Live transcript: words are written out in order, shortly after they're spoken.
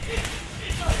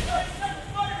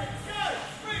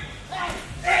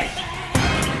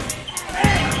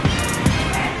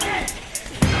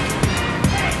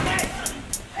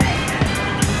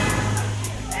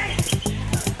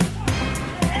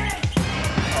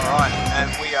and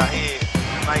we are here,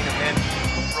 the main event,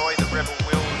 Roy the Rebel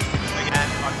Wills, and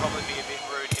I'd probably be a bit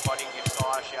rude if I didn't give Si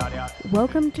a shout out.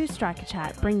 Welcome to Striker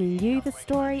Chat, bringing you the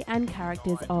story and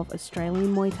characters of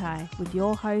Australian Muay Thai with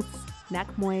your hosts,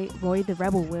 Nak Moy, Roy the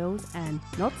Rebel Wills, and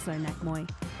not so Nak Moy,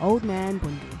 Old Man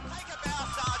Bundy. Take a bow,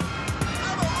 Sergeant.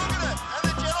 Have a look at it. And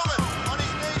the gentleman on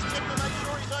his knees, check to make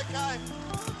sure he's okay.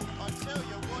 I tell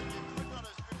you what, you could not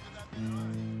have scripted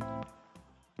that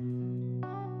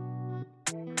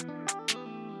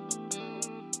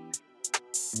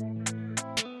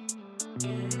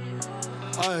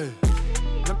Hey,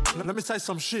 let me say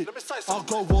some shit. I'll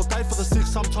go all day for the six.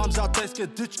 Sometimes our days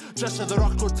get ditched. Just so that I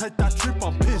could take that trip,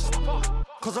 I'm pissed.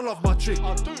 Cause I love my chick.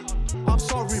 I do. I'm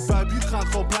sorry, babe, you can't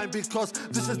complain because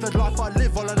this is the life I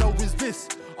live. All I know is this.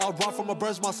 I run from my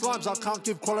bros, my slimes. I can't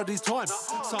give quality time.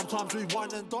 Sometimes we wine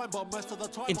and dine, but most of the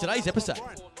time. In today's episode,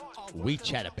 we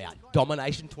chat about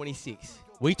Domination 26.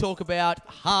 We talk about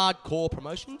hardcore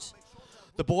promotions.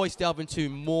 The boys delve into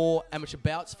more amateur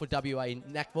bouts for WA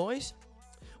Nak Boys.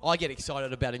 I get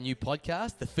excited about a new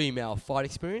podcast, the Female Fight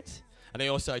Experience. And they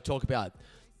also talk about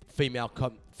female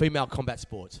combat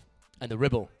sports. And the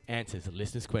Rebel answers the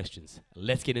listeners' questions.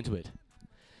 Let's get into it.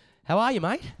 How are you,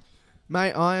 mate?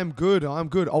 Mate, I am good. I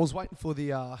was waiting for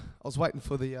the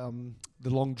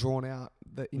long drawn out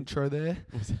intro there.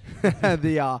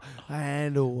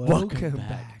 And welcome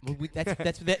back. Well,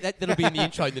 that'll be in the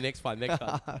intro in the next one.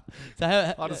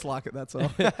 So I just like it. That's all.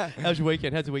 How's your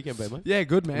weekend? How's the weekend been, mate? Yeah,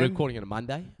 good, man. We're recording on a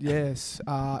Monday. Yes,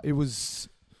 it was.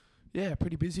 Yeah,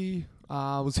 pretty busy.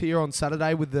 I was here on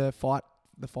Saturday with the fight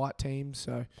team.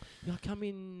 So Did I come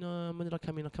in? When did I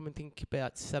come in? I come and think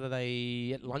about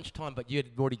Saturday at lunchtime, but you had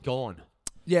already gone.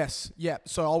 yes, yeah.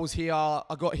 So I was here. I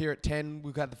got here at 10.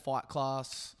 We've had the fight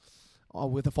class.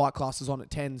 With the fight classes on at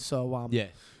 10. So Yeah.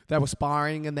 they were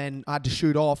sparring, and then I had to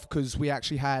shoot off because we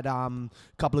actually had a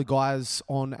couple of guys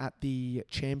on at the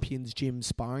Champions Gym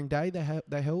sparring day they held.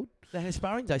 They had a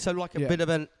sparring day, so like a Yeah. bit of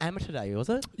an amateur day, was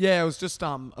it? Yeah, it was just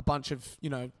a bunch of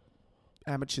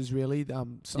amateurs really.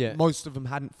 Yeah. Most of them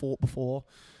hadn't fought before,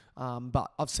 but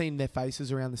I've seen their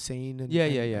faces around the scene. And,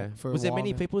 Yeah. For a Was there while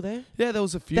many now. people there? Yeah, there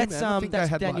was a few. That's man. I think they that's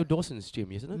had Daniel Dawson's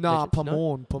gym, isn't it? Nah,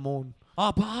 Legends? Pomorn.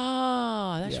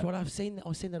 Oh, that's Yeah. what I've seen.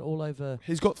 I've seen that all over.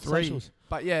 He's got 3. Socials.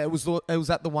 But yeah, it was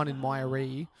at the one in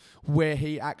Myaree where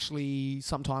he actually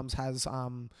sometimes has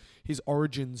his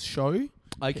Origins show.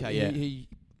 Okay, yeah.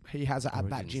 He has it at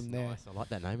that Origins, gym there. nice. I like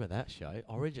that name of that show,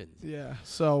 Origins. Yeah.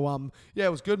 So yeah,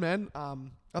 it was good, man.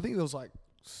 I think there was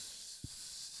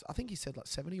I think he said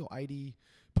 70 or 80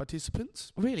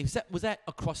 participants. Really? Was that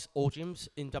across all gyms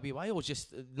in WA, or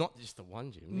just not just the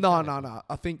one gym? No.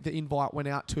 I think the invite went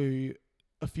out to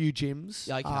a few gyms.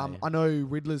 Okay. I know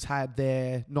Riddler's had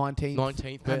their 19th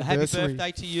 19th. Happy anniversary.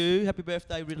 birthday to you. Happy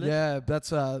birthday, Ridley. Yeah,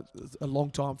 that's a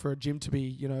long time for a gym to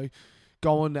be,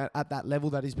 going at that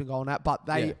level that he's been going at. But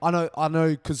Yeah. I know,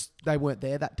 because they weren't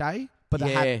there that day. But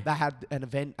they Yeah. had an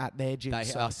event at their gym. I've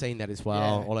so, seen that as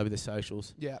well, Yeah. all over the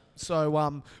socials. yeah.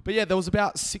 So but yeah, there was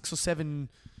about 6 or 7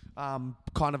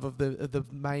 kind of the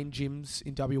main gyms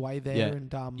in WA there, Yeah.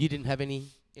 and You didn't have any?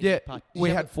 yeah, part- we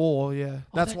Did you had 4. Yeah,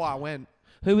 that's that- why I went.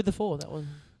 Who were the 4? That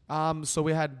one. So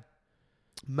we had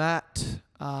Matt,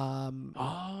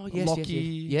 Oh, yes, Lockie,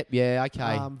 yes. Yep, yeah,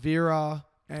 okay. Vera,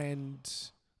 and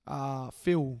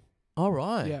Phil. All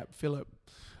right. Yeah, Philip.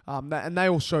 And they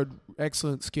all showed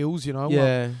excellent skills,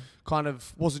 Yeah. kind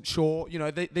of wasn't sure.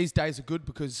 These days are good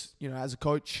because, as a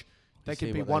coach, they You see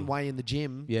can be what one they- way in the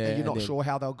gym, Yeah, and you're not and then- sure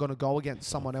how they're going to go against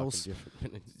someone Fucking else.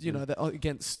 different.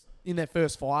 Against in their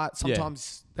first fight. Yeah.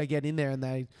 Sometimes they get in there and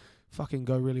they fucking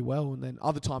go really well, and then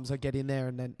other times they get in there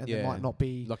and they Yeah. might not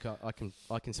be. Like I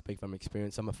can speak from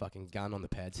experience. I'm a fucking gun on the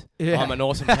pads. Yeah. I'm an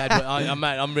awesome pad.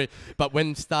 But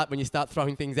when you start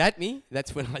throwing things at me,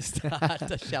 that's when I start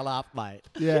to shell up, mate.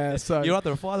 Yeah, so You're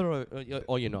either a fighter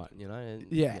or you're not. and-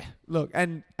 yeah. Look,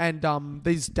 and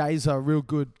these days are a real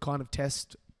good kind of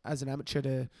test as an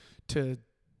amateur to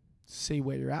see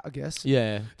where you're at, I guess.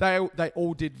 Yeah. They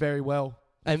all did very well.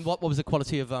 And what was the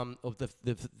quality of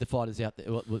the fighters out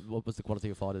there? What was the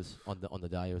quality of fighters on the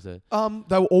day? Was it?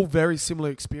 They were all very similar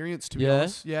experience, to be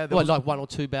honest. Yeah, there was like 1 or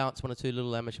 2 bouts, 1 or 2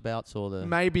 little amateur bouts, or the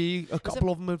maybe a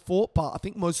couple of them had fought, but I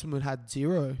think most of them had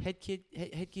 0.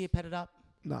 headgear padded up.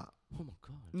 Nah. Oh my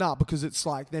god. Nah, because it's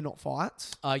they're not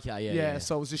fights. Okay, Yeah,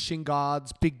 so it was just shin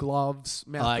guards, big gloves,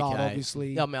 mouth guard, Okay.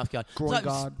 obviously. No, mouth guard. Groin So it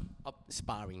was guard. a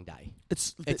sparring day.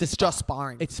 It's a just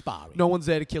sparring. It's sparring. No one's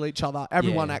there to kill each other.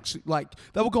 Everyone Yeah. actually,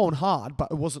 they were going hard, but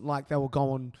it wasn't like they were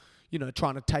going,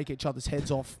 trying to take each other's heads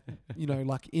off,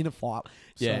 like in a fight.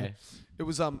 So Yeah. it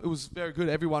was very good.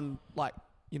 Everyone,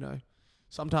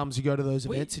 Sometimes you go to those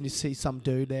We- events and you see some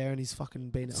dude there and he's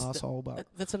fucking being an asshole, but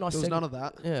That's a nice. there was segue. none of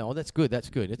that. Yeah, well, that's good. That's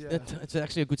good. Yeah. It's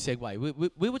actually a good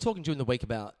segue. We were talking during the week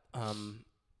about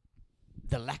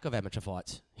the lack of amateur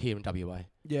fights here in WA.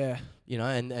 Yeah. You know,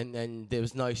 and there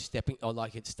was no stepping. Or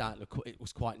like it started. It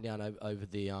was quieting down over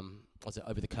the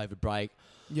over the COVID break.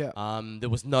 Yeah. There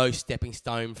was no stepping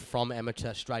stone from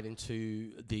amateur straight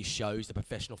into the shows, the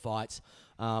professional fights.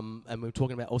 And we were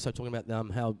talking about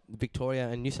how Victoria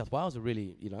and New South Wales are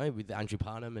really, you know, with Andrew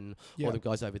Parnham and Yeah. all the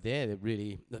guys over there. They're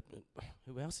really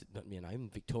who else? You know,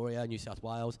 Victoria, New South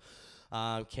Wales,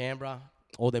 Canberra.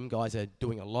 All them guys are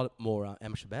doing a lot more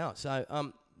amateur bouts. So,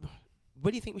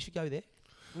 where do you think we should go there?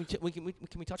 Can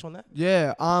we touch on that?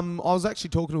 Yeah. I was actually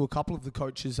talking to a couple of the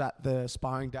coaches at the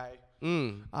sparring day.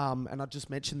 Mm. And I just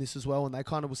mentioned this as well, and they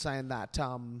kind of were saying that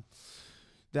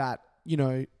that, you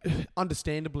know,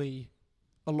 understandably,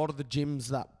 a lot of the gyms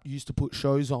that used to put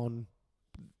shows on,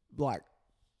 like,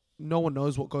 no one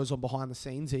knows what goes on behind the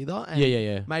scenes either. And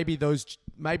Yeah. maybe those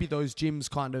gyms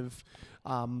kind of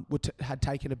had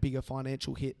taken a bigger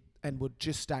financial hit and were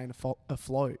just staying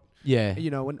afloat. Yeah. You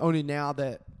know, and only now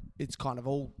that it's kind of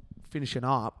all finishing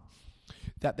up,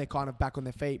 that they're kind of back on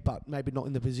their feet, but maybe not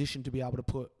in the position to be able to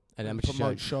put An amateur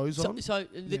promote shows on. So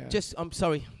Yeah. just, I'm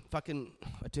sorry, I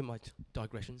do my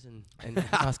digressions and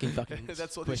asking fucking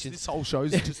That's what questions. this whole show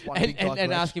is, just one big and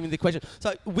digression. asking me the question.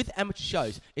 So with amateur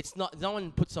shows, it's not, no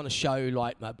one puts on a show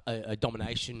like a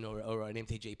Domination or an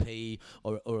MTGP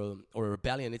or a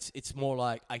Rebellion. It's more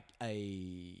like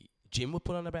a gym would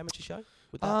put on an amateur show.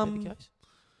 Would that be the case?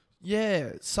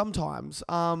 Yeah, sometimes.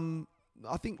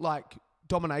 I think like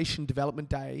Domination Development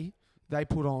Day, they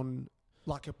put on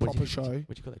like a proper show. What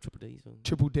do you call that? Triple Ds? Or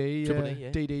Triple D, Triple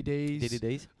yeah, D, yeah.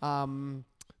 DDDs. DDDs?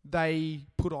 They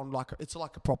put on it's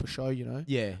like a proper show, you know.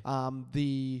 Yeah.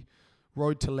 The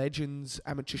Road to Legends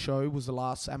amateur show was the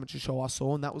last amateur show I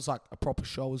saw, and that was like a proper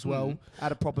show as well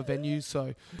at a proper venue.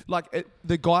 So, like,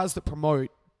 the guys that promote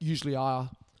usually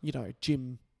are, you know,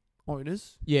 gym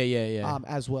owners. Yeah.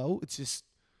 As well. It's just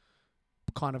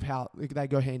kind of how they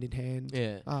go hand in hand.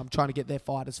 Yeah. Trying to get their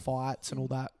fighters fights and all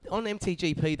that. On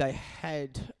MTGP, they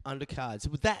had undercards.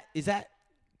 Is that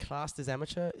classed as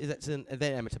amateur?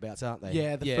 They're amateur bouts, aren't they?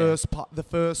 Yeah, the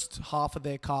first half of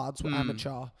their cards were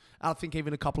amateur. I think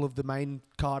even a couple of the main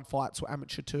card fights were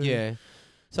amateur too. Yeah.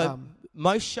 So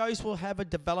most shows will have a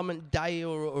development day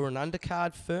or an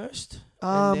undercard first,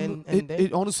 and then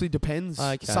It honestly depends.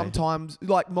 Okay. Sometimes,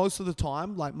 like most of the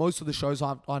time, like most of the shows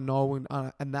I know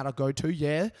and that I go to,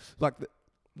 yeah, like the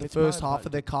It's first part- half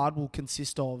of their card will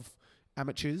consist of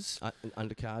amateurs.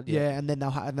 undercard. Yeah, and then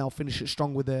they'll finish it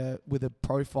strong with a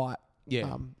pro fight.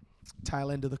 Yeah.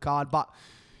 Tail end of the card, but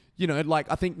you know, like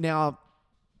I think now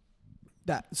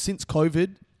that since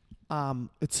COVID,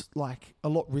 it's like a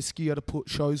lot riskier to put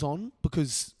shows on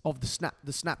because of the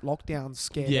snap lockdowns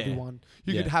scared Yeah. everyone.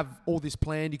 You Yeah. could have all this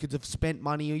planned, you could have spent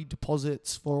money,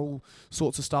 deposits for all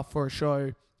sorts of stuff for a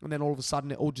show, and then all of a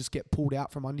sudden it all just get pulled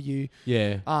out from under you.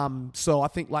 Yeah. So I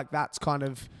think like that's kind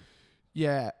of,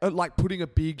 like putting a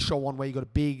big show on where you got a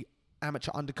big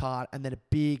amateur undercard and then a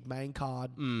big main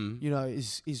card, you know,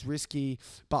 is risky.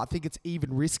 But I think it's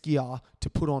even riskier to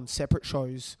put on separate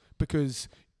shows because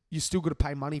you still got to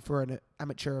pay money for an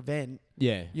amateur event.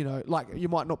 Yeah. You know, like you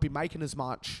might not be making as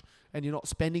much and you're not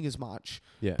spending as much.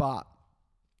 Yeah. But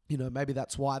you know, maybe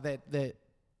that's why they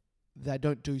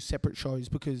don't do separate shows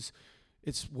because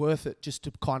it's worth it just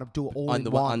to kind of do it all Under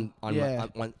in one.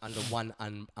 under one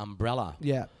umbrella.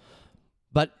 Yeah.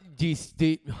 But do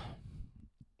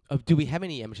we have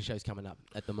any amateur shows coming up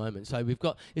at the moment? So we've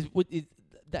got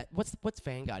what's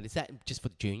Vanguard? Is that just for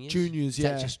the juniors? Juniors, Is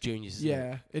yeah. that just juniors? Isn't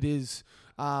Yeah, it? it is.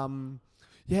 I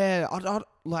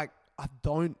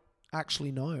don't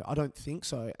actually know. I don't think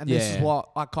so. And this is Yeah. what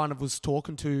I kind of was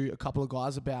talking to a couple of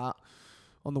guys about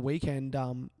on the weekend.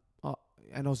 And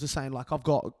I was just saying, like, I've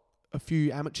got a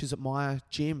few amateurs at my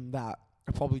gym that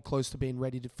are probably close to being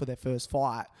ready for their first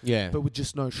fight, Yeah. but with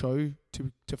just no show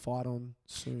to fight on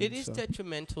soon. It is so.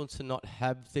 detrimental to not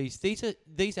have these.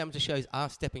 These amateur shows are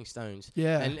stepping stones.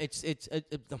 Yeah. And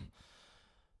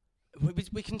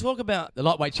we can talk about the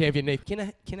lightweight champion Neve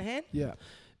Kinahan. Yeah.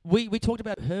 We talked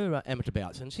about her amateur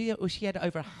bouts, and she had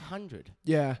over 100.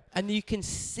 Yeah. And you can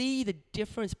see the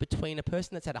difference between a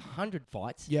person that's had 100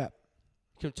 fights Yeah.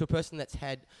 to a person that's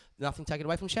had nothing taken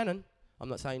away from Shannon. I'm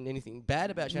not saying anything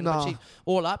bad about Shannon, Nah. but she's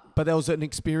all up. But there was an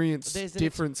experience There's an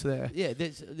difference there. Yeah,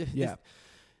 Yeah.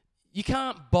 You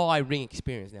can't buy ring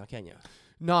experience now, can you?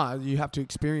 No, you have to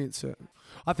experience it.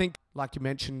 I think, like you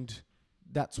mentioned,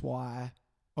 that's why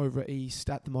over East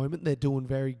at the moment they're doing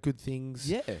very good things.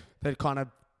 Yeah. They're kind of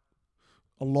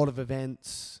a lot of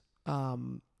events,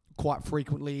 quite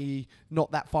frequently,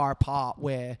 not that far apart,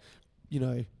 where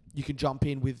you can jump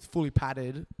in with fully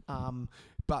padded,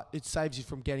 but it saves you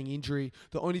from getting injury.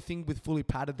 The only thing with fully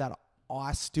padded that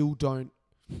I still don't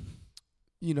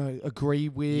agree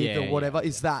with or whatever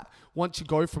is that once you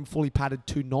go from fully padded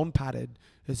to non-padded,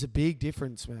 there's a big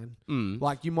difference, man.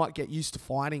 Like you might get used to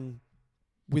fighting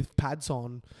with pads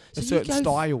on a certain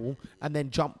style and then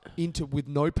jump into with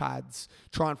no pads,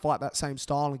 try and fight that same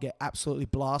style and get absolutely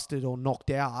blasted or knocked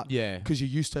out. Yeah. Because you're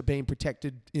used to being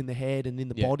protected in the head and in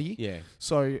the body. Yeah.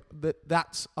 So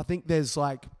that's I think there's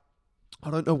like,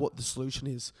 I don't know what the solution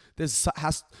is.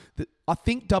 I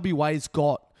think WA's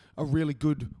got a really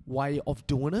good way of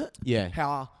doing it. Yeah.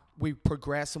 How we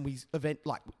progress and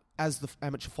as the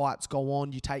amateur fights go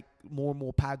on, you take more and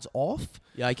more pads off.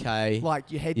 Yeah, okay.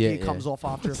 Like your headgear comes off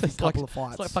after a couple of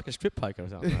fights. It's like fucking strip poker or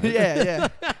something. Right?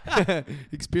 yeah.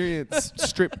 Experience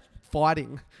strip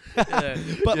fighting.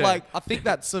 But like, I think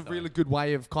that's a really good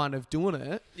way of kind of doing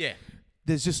it. Yeah.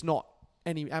 There's just not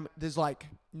any, there's like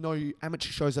no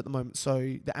amateur shows at the moment. So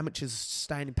the amateurs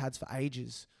staying in pads for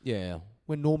ages. Yeah.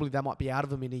 When normally they might be out of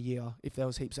them in a year if there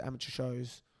was heaps of amateur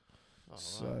shows.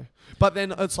 So, but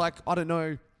then it's like, I don't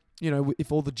know,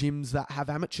 if all the gyms that have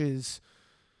amateurs,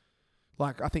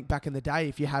 like I think back in the day,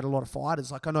 if you had a lot of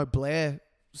fighters, like I know Blair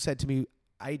said to me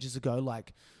ages ago,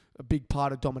 like a big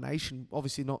part of domination,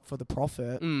 obviously not for the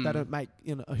profit, they don't make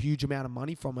a huge amount of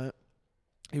money from it.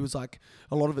 He was like,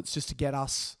 a lot of it's just to get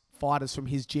us fighters from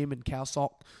his gym in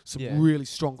Calsock, some really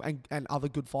strong and other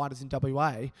good fighters in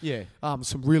WA. Yeah.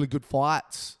 Some really good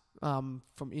fights from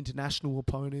international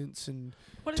opponents and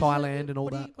Thailand and all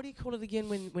that. What do you call it again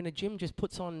when a gym just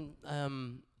puts on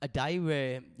a day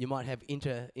where you might have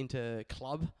inter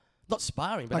club, not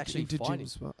sparring, but like actually fighting?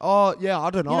 Oh, yeah,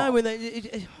 I don't know. You know, when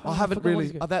I haven't really.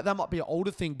 That might be an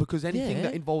older thing because anything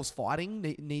that involves fighting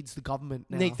needs the government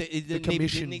now. The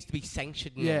commission. It needs to be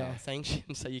sanctioned now. Yeah.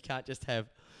 Sanctioned, so you can't just have...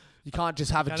 You can't just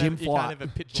have a gym You fight. can't have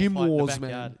a pitbull Gym fight in the wars,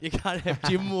 backyard. man. You can't have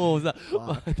gym wars.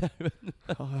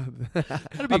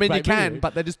 I mean, you can,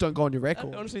 but they just don't go on your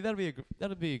record. Honestly, that'd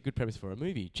be a good premise for a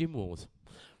movie. Gym wars.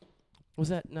 Was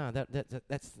that? No,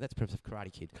 that's the premise of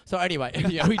Karate Kid. So anyway,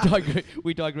 yeah, we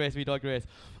digress.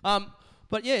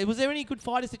 But yeah, was there any good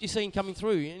fighters that you're seeing coming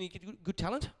through? Any good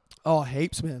talent? Oh,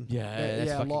 heaps, man.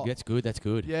 That's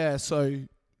good. Yeah, so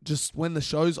just when the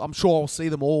shows, I'm sure I'll see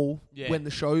them all. Yeah. When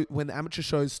the amateur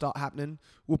shows start happening,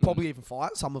 we'll probably even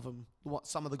fight some of them.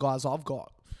 Some of the guys I've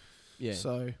got. Yeah.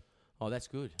 So. Oh, that's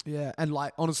good. Yeah, and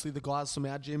like honestly, the guys from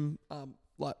our gym,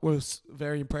 were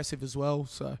very impressive as well.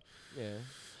 So. Yeah.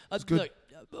 It's good.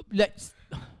 Look,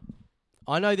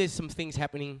 I know there's some things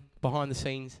happening behind the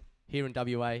scenes here in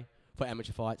WA for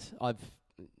amateur fights. I've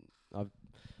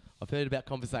heard about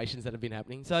conversations that have been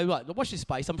happening. So watch this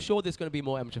space. I'm sure there's going to be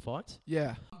more amateur fights.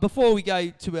 Yeah. Before we go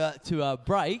to a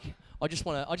break, I just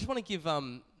want to give a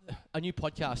new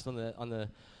podcast on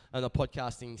the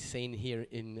podcasting scene here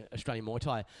in Australian Muay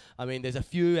Thai. I mean, there's a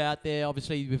few out there.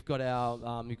 Obviously, we've got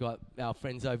our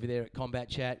friends over there at Combat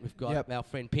Chat. We've got our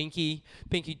friend Pinky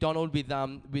Donald with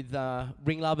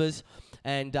Ring Lovers,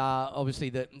 and obviously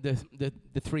the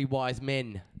three wise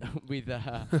men with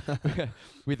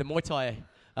with the Muay Thai.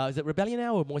 Is it Rebellion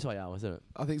Hour or Muay Thai Hour? Isn't it?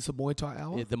 I think it's the Muay Thai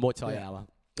Hour. Yeah, the Muay Thai Hour.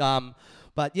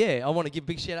 But yeah, I want to give a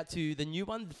big shout out to the new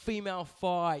one, the Female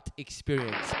Fight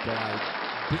Experience by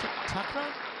Bridget Tucker.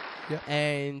 Yep.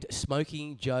 And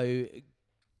Smoking Joe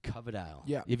Coverdale.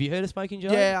 Yeah. Have you heard of Smoking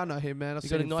Joe? Yeah, I know him, man. I've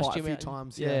He's seen got a him nice fight a gym few out.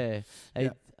 times. Yeah. Yeah.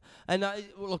 And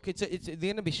look, they're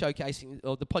going to be showcasing,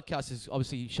 or the podcast is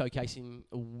obviously showcasing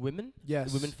women.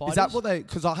 Yes. Women fighters. Is that what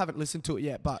because I haven't listened to it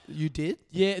yet, but you did?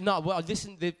 Yeah, no, well,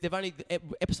 listen, they've only,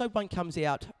 episode 1 comes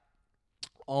out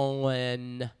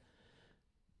on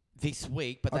this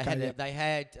week, but they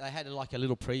had like a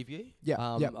little preview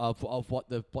of what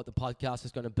the podcast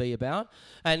is going to be about,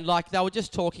 and like they were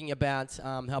just talking about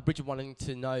how Bridget wanting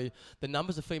to know the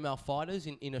numbers of female fighters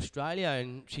in Australia,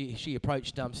 and she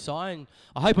approached Sai, and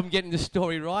I hope I'm getting the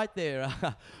story right there,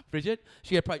 Bridget.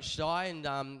 She approached Sai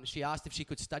and she asked if she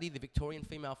could study the Victorian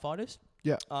female fighters.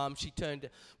 Yeah.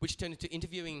 Which turned into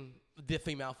interviewing the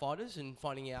female fighters and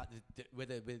finding out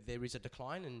whether there is a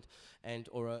decline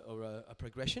or a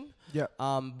progression. Yeah.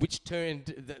 Which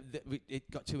turned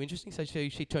it got too interesting, so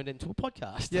she turned it into a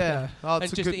podcast. Yeah.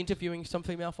 And just interviewing some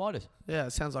female fighters. Yeah,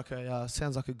 it sounds like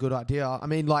a good idea. I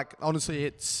mean, like honestly,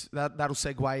 that'll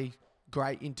segue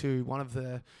great into one of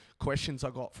the questions I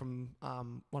got from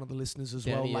one of the listeners as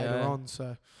well later on.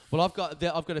 So, well, I've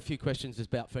got a few questions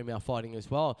about female fighting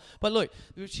as well. But look,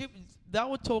 they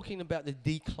were talking about the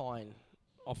decline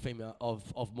of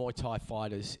Muay Thai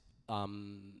fighters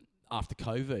after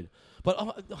COVID.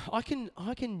 But I can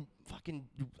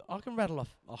rattle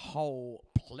off a whole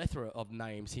plethora of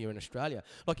names here in Australia.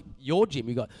 Like your gym,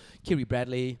 you got Kiri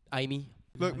Bradley, Amy.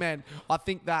 Look, man, I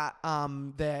think that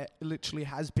there literally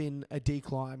has been a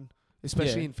decline,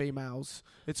 especially Yeah. in females.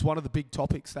 It's one of the big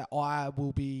topics that I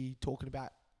will be talking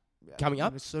about Coming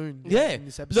up? soon. Yeah. in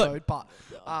this episode. But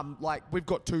like we've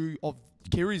got two of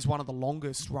Kiri's one of the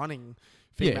longest running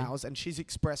Yeah. females, and she's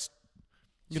expressed.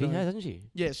 She has, hasn't she?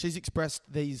 Yeah, she's expressed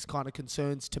these kind of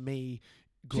concerns to me.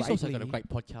 She's Greatly. also got a great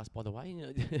podcast, by the way.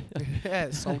 Yeah,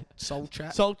 soul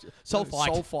chat. Soul No,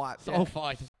 fight. Soul fight. Soul yeah.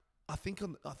 fight. I think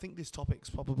this topic's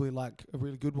probably like a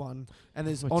really good one, and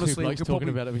there's We're honestly two blokes we could talking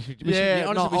probably, about it.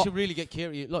 Yeah, We should really get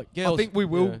Kiri. Look, girls. I think we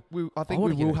will. yeah. I think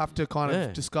wanna we get will it. have to kind Yeah.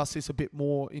 of discuss this a bit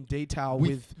more in detail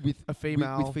with a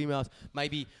female. with females.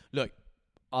 Maybe look,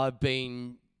 I've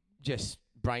been just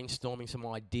brainstorming some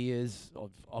ideas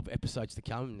of episodes to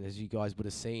come, as you guys would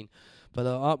have seen. But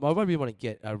I really want to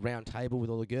get a round table with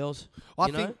all the girls. I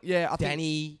you think, know? yeah, I think,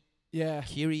 Danny, yeah,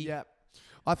 Kiri. yeah.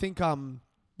 I think,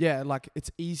 yeah, like it's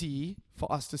easy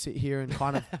for us to sit here and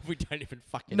kind of. We don't even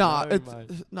fucking No, know, it's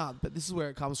mate. no, but this is where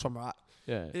it comes from, right?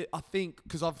 Yeah. I think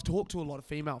because I've talked to a lot of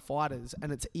female fighters,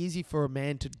 and it's easy for a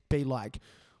man to be like,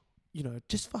 you know,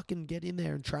 just fucking get in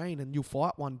there and train, and you'll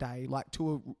fight one day. Like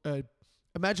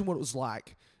imagine what it was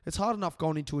like. It's hard enough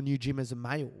going into a new gym as a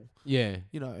male, Yeah.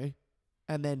 you know,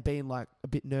 and then being like a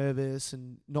bit nervous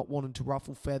and not wanting to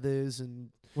ruffle feathers and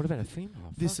What about a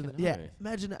female? this and Fucking yeah. no.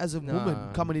 Imagine as a No,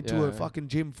 woman coming into a yeah. fucking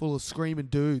gym full of screaming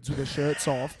dudes with their shirts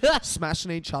off,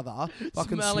 smashing each other,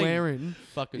 fucking Smelling. swearing.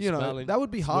 Fucking You know, smelling, that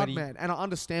would be hard, sweaty. man. And I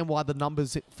understand why the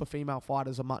numbers for female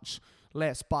fighters are much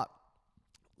less, but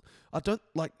I don't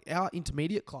like our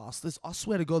intermediate class. I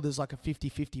swear to God, there's like a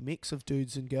 50-50 mix of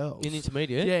dudes and girls. In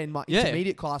intermediate? Yeah, in my Yeah.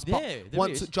 intermediate class. But Yeah, there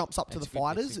once is. it jumps up to It's the 50,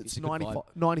 fighters, it's it's a good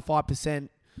 95%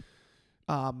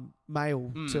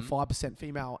 male to Mm. 5%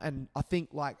 female. And I think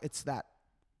like it's that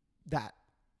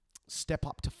step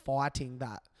up to fighting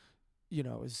that, you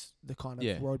know, is the kind of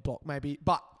Yeah. roadblock maybe.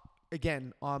 But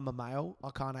again, I'm a male.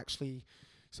 I can't actually.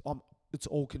 It's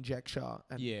all conjecture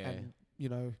and, Yeah. and you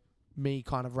know, me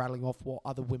kind of rattling off what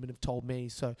other women have told me.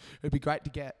 So it'd be great to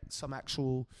get some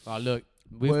actual Oh, look.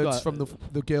 We've words got, from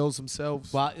the girls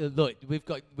themselves. Well, look, we've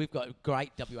got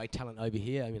great WA talent over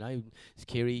here. You know, it's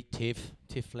Kiri, Tiff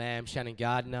Lamb, Shannon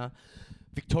Gardner,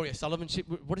 Victoria Sullivan.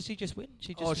 What did she just win?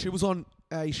 She was on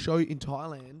a show in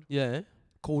Thailand Yeah.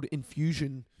 called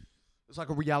Infusion. It's like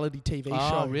a reality TV show.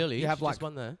 Oh, really? You have She like just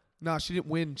won there. no, she didn't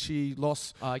win. She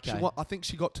lost. Oh, okay. I think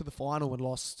she got to the final and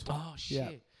lost. Oh shit.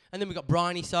 Yeah. And then we got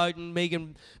Bryony Soden,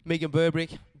 Megan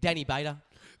Burbrick, Danny Bader.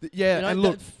 Yeah, You know, and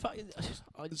look,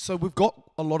 I- so we've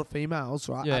got a lot of females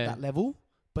right Yeah. at that level,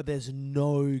 but there's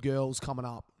no girls coming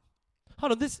up.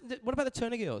 hold on. What about the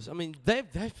Turner girls? I mean, they've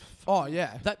Oh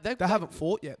yeah, they they haven't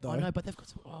fought yet though. I know, but they've got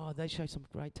some. Oh, they show some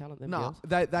great talent. Them No,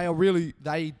 girls. they are really.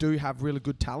 They do have really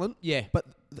good talent. Yeah. But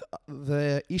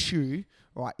the issue,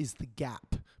 right, is the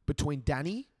gap between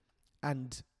Danny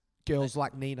and girls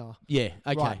like Nina. Yeah.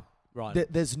 Okay. Right. Right.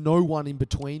 There's no one in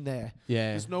between there. Yeah.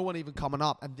 There's no one even coming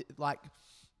up. And like,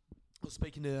 I was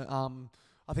speaking to,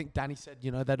 I think Danny said,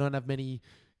 you know, they don't have many,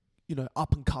 you know,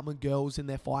 up and coming girls in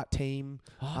their fight team.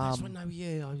 Oh, that's one. No,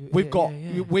 yeah. We've yeah, got, yeah,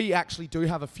 yeah. we actually do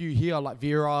have a few here, like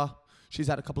Vera. She's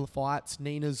had a couple of fights.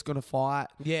 Nina's gonna fight.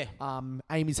 Yeah.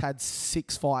 Amy's had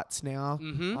 6 fights now.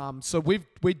 Mhm. So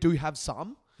we do have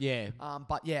some. Yeah.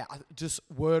 But yeah, just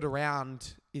word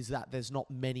around is that there's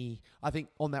not many. I think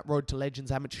on that Road to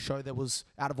Legends amateur show, there was,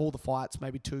 out of all the fights,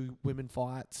 maybe 2 women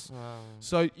fights.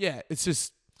 So yeah, it's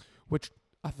just, which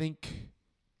I think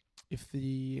if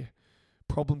the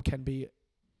problem can be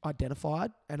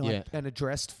identified and Yeah. and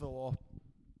addressed for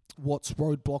what's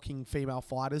roadblocking female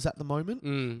fighters at the moment,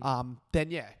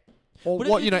 then yeah. Or But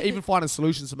what, it- you know, it- even finding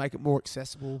solutions to make it more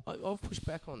accessible. I'll push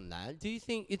back on that. Do you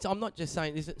think it's? I'm not just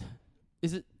saying. Is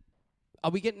it? Are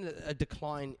we getting a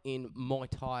decline in Muay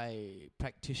Thai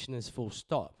practitioners full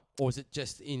stop, or is it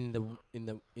just in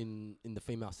the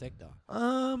female sector?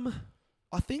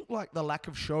 I think like the lack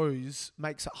of shows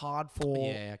makes it hard for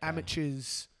Yeah, okay.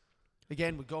 amateurs.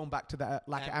 Again, we're going back to that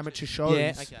lack of amateur Amateurs. shows.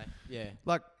 Yeah. Okay. Yeah.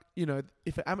 Like, you know,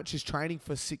 if an amateur's training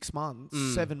for 6 months,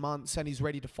 7 months, and he's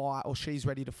ready to fight or she's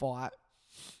ready to fight,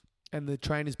 and the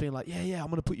trainer's being like, yeah, I'm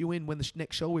going to put you in when the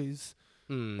next show is.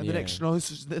 And the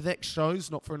next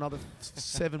show's not for another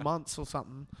 7 months or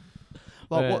something.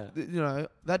 Like what, you know,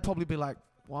 they'd probably be like,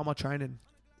 why am I training?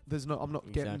 I'm not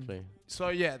getting. Exactly. So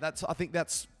yeah, I think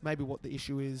that's maybe what the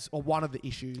issue is, or one of the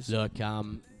issues. Look,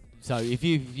 so if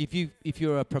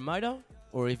you're a promoter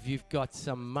or if you've got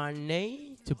some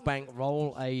money to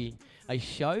bankroll a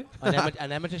show,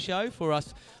 an amateur show for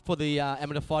us, for the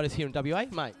amateur fighters here in WA,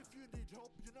 mate.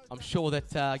 I'm sure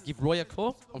that give Roy a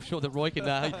call. I'm sure that Roy can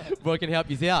Roy can help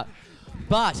you out.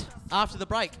 But after the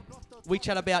break, we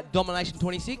chat about Domination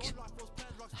 26,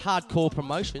 hardcore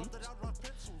promotion,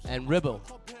 and Rebel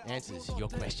answers your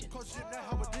questions.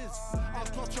 I'll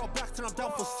clutch your back till I'm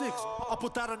down for 6. I'll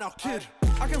put that on our kid.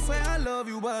 I can say I love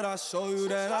you, but I'll show you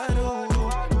that I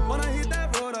do. When I hit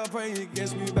that road, I pray it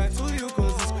gets me back to you,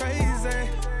 cause it's crazy.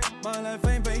 My life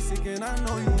ain't basic, and I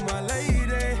know you my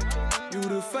lady. You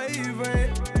the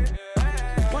favorite.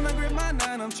 When I grip my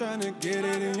 9, I'm trying to get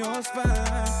it in your spine.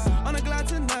 On a glide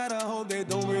tonight, I hope they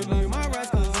don't renew my rights,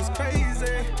 cause it's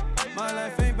crazy. My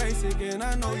life ain't basic, and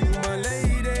I know you my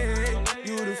lady.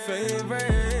 You the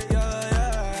favorite,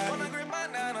 yeah. When I grip my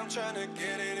 9, I'm trying to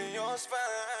get it in your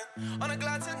spine. On a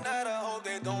glide tonight, I hope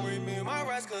they don't renew my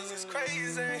rights, cause it's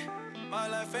crazy. My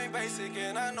life ain't basic,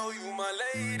 and I know you my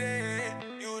lady.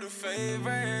 You the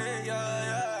favorite,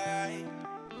 yeah.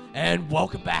 And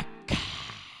welcome back.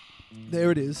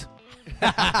 There it is.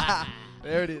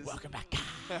 There it is. Welcome back.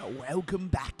 Welcome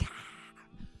back.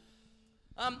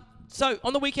 So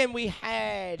on the weekend we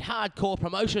had hardcore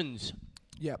promotions.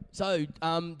 Yep. So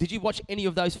did you watch any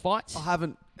of those fights? I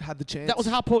haven't had the chance. That was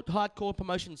hardcore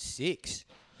promotion 6.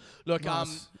 Look,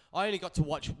 Nice. I only got to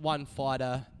watch one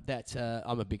fighter that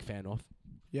I'm a big fan of.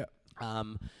 Yep.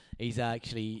 He's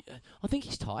actually, I think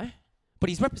he's Thai, but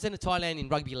he's represented Thailand in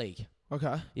rugby league.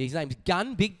 Okay. Yeah, his name's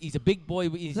Gun. He's a big boy.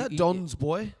 Is that Don's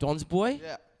boy? Don's boy.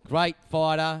 Yeah. Great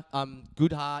fighter.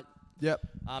 Good heart. Yep.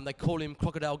 They call him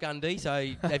Crocodile Gundy. So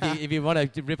if you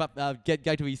want to rip up, go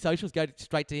to his socials, go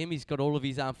straight to him. He's got all of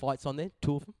his fights on there,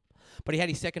 2 of them. But he had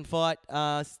his second fight. It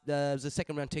was a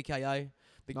second round TKO.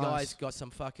 The Nice. guy's got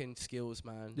some fucking skills,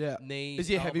 man. Yeah. Knees. Is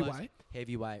he a elbows. heavyweight?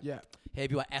 Heavyweight. Yeah.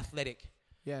 Heavyweight. Athletic.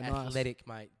 Yeah, nice. Athletic,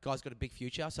 mate. Guy's got a big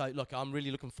future. So look, I'm really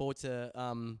looking forward to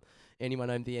anyone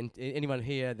in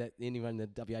the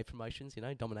WA promotions,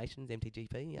 Dominations,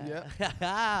 MTGP.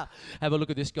 Yeah. Have a look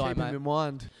at this guy, Keep mate. him in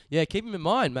mind. Yeah, keep him in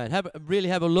mind, man. Have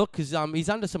a look, because he's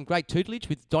under some great tutelage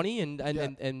with Donny and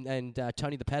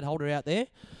Tony the pad holder out there.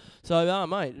 So,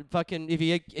 mate, fucking if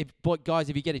you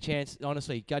get a chance,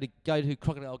 honestly, go to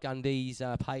Crocodile Gundy's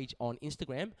page on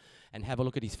Instagram and have a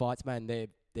look at his fights, man.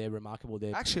 They're remarkable.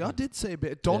 Actually, I did see a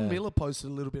bit. Don Yeah. Miller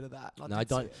posted a little bit of that. No, I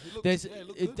don't. There's.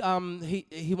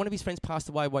 He one of his friends passed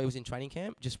away while he was in training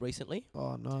camp just recently.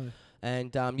 Oh no.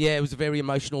 And it was a very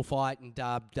emotional fight. And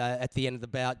at the end of the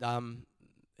bout, I'm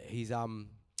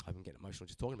getting emotional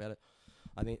just talking about it.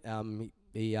 I think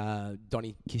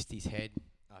Donny kissed his head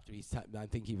after I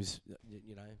think he was,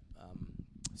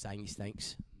 saying his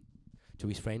thanks to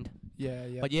his friend. Yeah,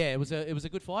 yeah. But yeah, it was a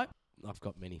good fight. I've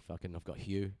got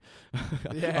Hugh.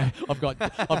 Yeah. I've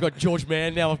got George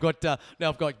Mann. Now I've got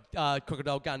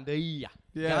Crocodile Gundy.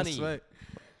 Yeah, Gunny. sweet.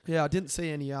 Yeah, I didn't see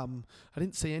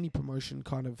any promotion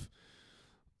kind of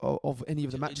any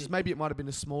of the matches. Maybe it might have been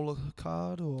a smaller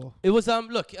card or. It was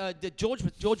George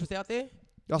was out there.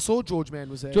 I saw George Mann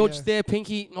was there. George's there.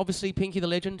 Pinky, obviously Pinky the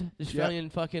legend,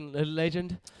 Australian fucking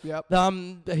legend. Yep.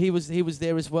 He was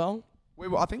there as well.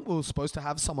 I think we were supposed to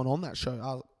have someone on that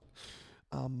show.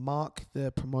 Mark, the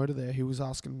promoter there, he was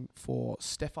asking for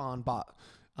Stefan, but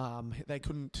they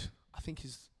couldn't. I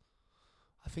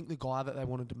think the guy that they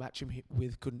wanted to match him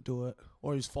with couldn't do it,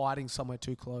 or he was fighting somewhere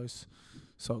too close,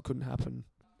 so it couldn't happen.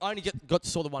 I only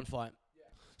saw the one fight.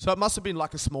 So it must have been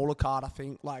like a smaller card, I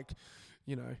think, like,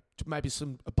 maybe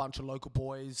a bunch of local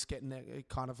boys getting there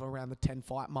kind of around the 10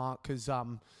 fight mark, because I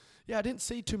didn't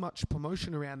see too much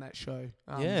promotion around that show.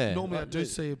 Normally I do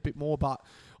see a bit more, but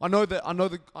I know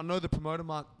the promoter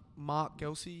Mark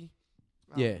Gelsey.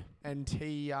 And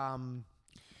he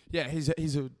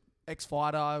he's a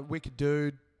ex-fighter, wicked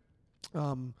dude.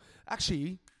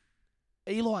 Actually,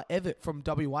 Eli Everett from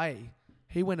WA,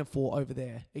 he went and fought over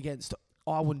there against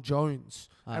Iwan Jones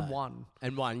and won.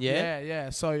 Yeah.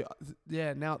 So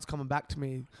now it's coming back to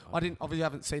me. I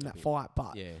haven't seen that fight,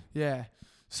 but yeah.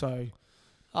 So.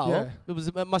 Oh, yeah. well,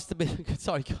 it must have been.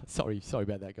 Sorry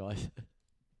about that, guys.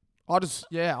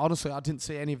 Honestly, I didn't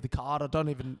see any of the card. I don't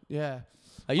even. Yeah.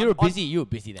 Oh, you were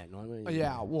busy that night, weren't you?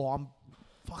 Yeah. Well, I'm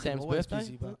fucking Sam's always birthday?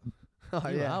 busy, but.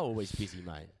 You are always busy,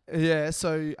 mate. Yeah.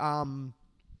 So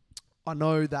I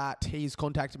know that he's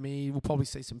contacted me. We'll probably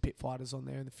see some pit fighters on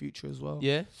there in the future as well.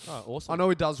 Yeah. Oh, awesome. I know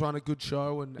he does run a good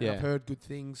show, and Yeah. I've heard good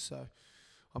things. So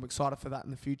I'm excited for that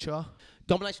in the future.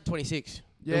 Domination 26.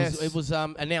 Yes. It was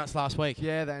announced last week.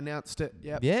 Yeah, they announced it.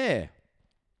 Yep. Yeah.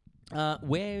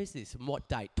 Where is this? And what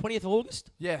date? 20th of August?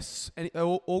 Yes. And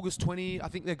August 20. I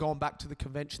think they're going back to the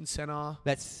convention centre.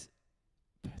 That's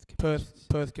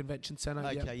Perth Convention Centre.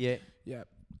 Okay, Yep. yeah.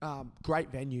 Yeah.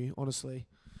 Great venue, honestly.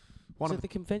 So the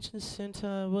convention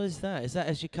centre, what is that? Is that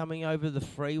as you're coming over the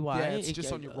freeway? Yeah, it's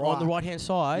just on your On the right. right-hand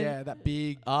side? Yeah, that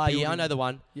big. Ah, yeah, I building. know the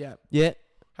one. Yeah. Yeah.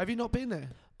 Have you not been there?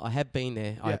 I have been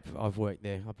there. Yeah. I've worked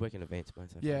there. I've worked in events,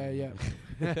 mate. So Yeah.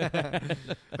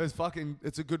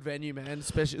 It's a good venue, man.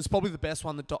 Especially, it's probably the best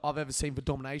one that I've ever seen for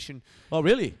Domination. Oh,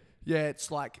 really? Yeah,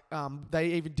 it's like they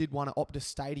even did one at Optus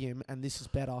Stadium, and this is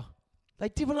better. They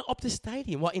did one at Optus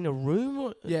Stadium. What, in a room?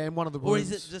 Or, Yeah, in one of the rooms. or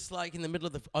is it just like in the middle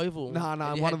of the oval? No, and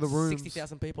you one had of the rooms.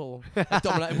 60,000 people.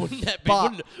 Dominate. Wouldn't that be?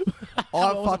 But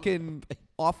Wouldn't it?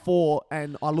 I fought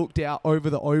and I looked out over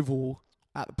the oval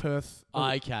at the Perth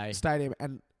Okay. Stadium,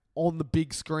 and on the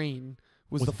big screen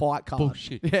was the fight card.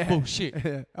 Bullshit. Yeah. Bullshit.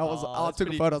 Yeah. I that's took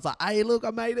a pretty- photo. I was like, "Hey, look,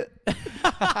 I made it."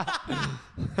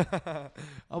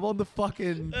 I'm on the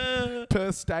fucking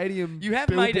Perth Stadium. You have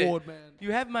made it. billboard, man.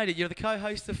 You have made it. You're the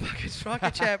co-host of fucking Striker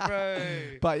Chat, bro.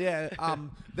 But yeah,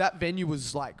 that venue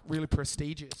was like really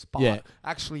prestigious, but Yeah.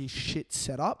 actually shit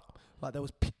set up. Like there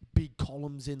was big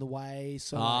columns in the way,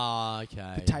 so like, Ah,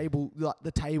 okay.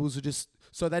 the tables were just,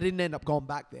 so they didn't end up going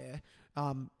back there.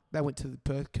 They went to the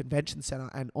Perth Convention Centre,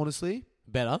 and honestly,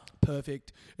 Better.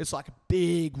 perfect. It's like a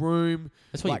big room.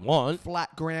 That's what like you want.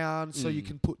 Flat ground, so you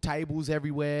can put tables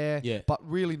everywhere. Yeah. But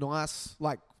really nice,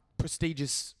 like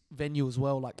prestigious venue as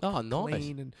well. Like Oh, nice.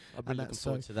 clean and I've been that, looking so-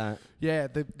 forward to that. yeah.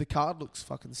 The card looks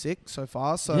fucking sick so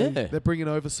far. So Yeah. they're bringing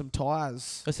over some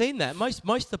tyres. I've seen that.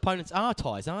 Most opponents are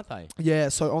ties, aren't they? Yeah.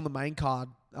 So on the main card,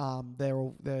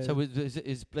 they're So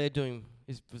is Blair doing?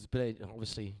 Was Blair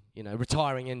obviously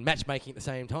retiring and matchmaking at the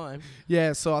same time?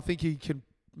 yeah. So I think he can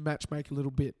matchmake a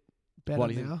little bit better What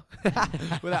do you now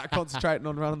without concentrating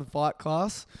on running the fight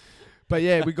class. But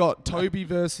yeah, we got Toby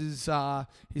versus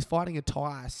he's fighting a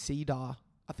Thai Cedar.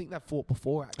 I think they've fought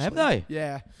before actually. Have they?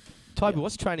 Yeah. Toby Yeah.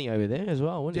 was training over there as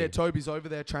well, wasn't Yeah, he? Toby's over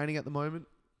there training at the moment.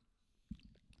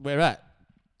 Where at?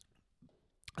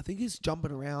 I think he's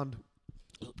jumping around.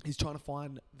 He's trying to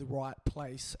find the right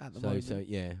place at the moment. So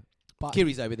yeah. But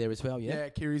Kiri's over there as well, yeah? yeah,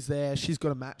 Kiri's there. She's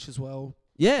got a match as well.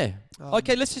 Yeah. Um,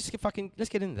 Okay, let's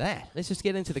get into that. Let's just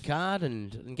get into the card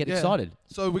and get Yeah. excited.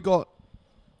 So we got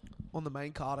on the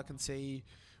main card. I can see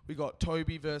we got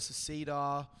Toby versus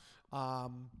Cedar.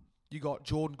 You got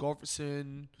Jordan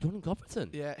Goverson. Jordan Goverson.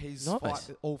 Yeah, he's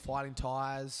Nice. all fighting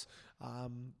ties.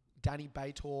 Danny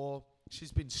Bator.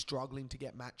 She's been struggling to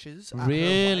get matches. at her weight.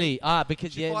 Really?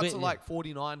 Because She fights at like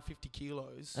 49, 50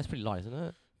 kilos. that's pretty light, isn't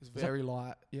it? It's very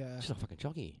light. Yeah. She's not fucking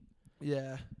jockey.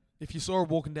 Yeah. If you saw her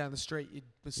walking down the street, you'd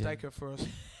mistake her for a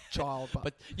child. But,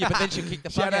 But then she'll kick the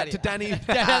shout fuck out out to of Danny. you.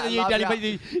 Shout out to you, Love Danny.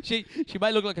 ya. But she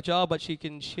may look like a child, but she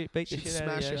can beat the She'd shit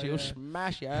out of smash you. her, She'll yeah.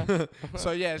 smash you.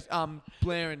 So yeah,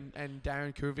 Blair and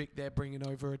Darren Kurovic, they're bringing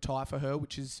over a tie for her,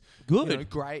 which is Good.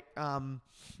 great. And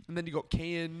then you got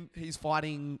Kian. He's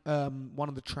fighting one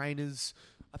of the trainers.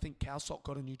 I think Calsock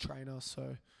got a new trainer.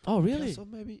 So Oh, really? Calsock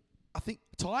maybe. I think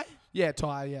Ty? yeah,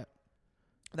 Ty. Yeah,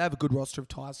 they have a good roster of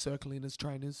ties circling as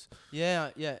trainers.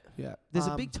 Yeah. Yeah, There's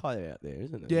a big Ty out there,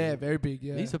 isn't there? Yeah, very big.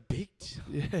 Yeah, He's a big.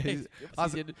 yeah. He's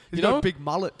you got know? a big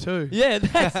mullet too. Yeah,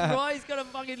 that's right. He's got a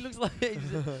fucking looks like he's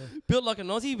built like an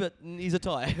Aussie, but he's a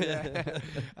Thai. Yeah.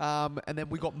 And then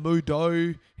we got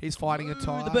Mudo. He's fighting a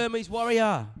tie. The Burmese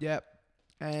warrior. Yep.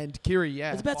 And Kiri,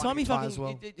 yeah. It's about time he fighting a tie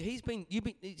fucking. as well.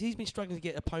 He's been struggling to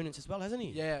get opponents as well, hasn't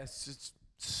he? Yeah, it's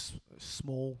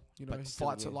small. But He still,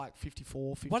 fights yeah. at like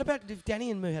 54, 50. What about if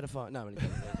Danny and Moo had a fight? No,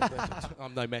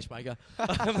 I'm no matchmaker.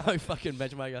 I'm no fucking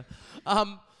matchmaker.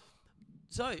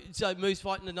 So Moo's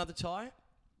fighting another Thai,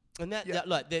 and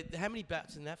how many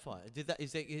bouts in that fight?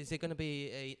 Is there going to be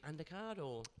a undercard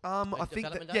or? I like think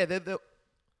that, development yeah, they're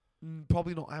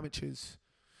probably not amateurs.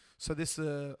 So this, I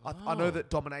know Oh. that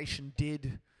Domination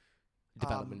did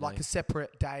Development like day. a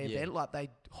separate day Yeah. event. Like they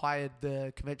hired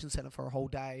the convention center for a whole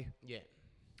day, Yeah.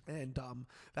 and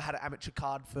they had an amateur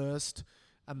card first,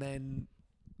 and then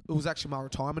it was actually my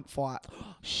retirement fight.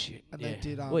 Shit. And yeah.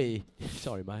 they did,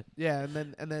 Sorry, mate. Yeah,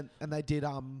 and they did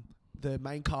the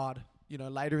main card,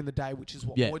 later in the day, which is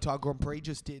what Yeah. Muay Thai Grand Prix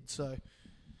just did. So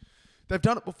they've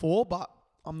done it before, but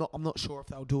I'm not sure if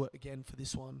they'll do it again for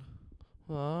this one.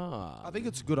 Ah. I think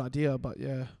it's a good idea, but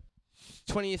yeah.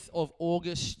 20th of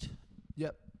August.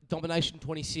 Yep. Domination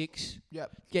 26.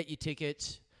 Yep. Get your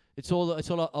tickets. It's all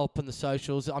up on the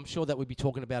socials. I'm sure that we'll be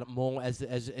talking about it more as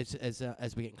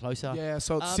we're getting closer. Yeah,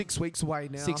 so it's 6 weeks away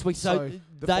now. 6 weeks. So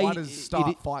the they- fighters start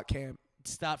it- fight camp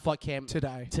Start fight camp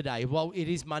today. Well, it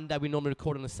is Monday. We normally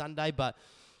record on a Sunday, but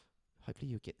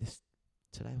hopefully you'll get this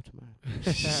today or tomorrow.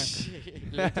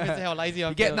 Depends how lazy I'm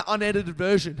You're getting the unedited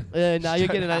version. no, you're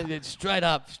Straight getting up. it straight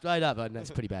up. Oh, no,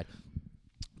 that's pretty bad.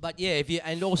 But yeah, if you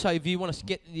want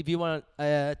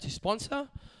to sponsor,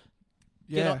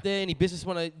 get Yeah. up there. Any business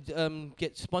want to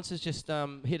get sponsors, just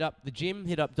hit up the gym,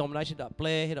 hit up Domination, hit up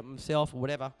Blair, hit up myself or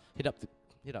whatever. Hit up the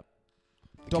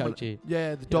coach here.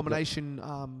 Yeah, the domination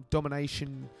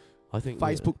I think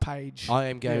Facebook page. I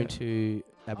am going Yeah. to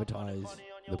advertise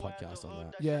the podcast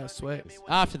on that. Yeah, sweet.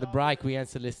 After the break, we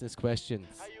answer listeners' questions.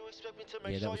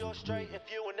 Yeah, that was really good.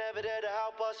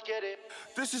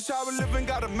 This is how we live and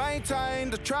gotta maintain.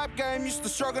 The trap game used to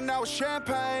struggle, now it's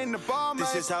champagne. The bar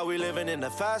This is how we living in the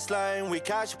fast lane. We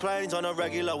catch planes on a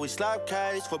regular, we slap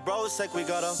case. For bro's sake, we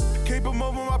gotta keep it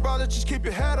moving, my brother, just keep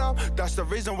your head up. That's the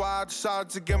reason why I decided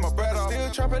to get my bread up.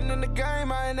 Still trapping in the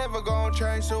game, I ain't never gonna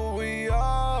change who we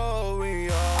are, we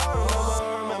are.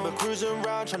 I remember cruising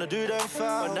around, trying to do them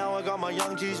foul. But now I got my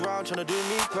young G's round, trying to do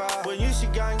me proud. When you see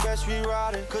gang best we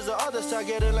riding, cause the other side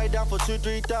getting laid down for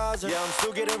 2,000-3,000. Yeah, I'm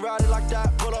still getting rowdy like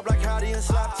that. Pull up like Howdy and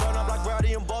slap, turn up like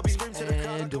Rowdy and Bobby. Scream to the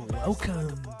crowd. And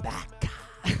welcome back.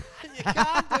 You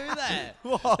can't do that.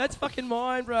 That's fucking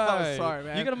mine, bro. Oh, sorry,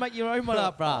 man. You gotta make your own one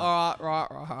up, bro. All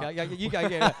right. You go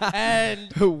get it.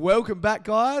 And Welcome back,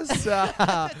 guys.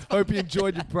 Hope you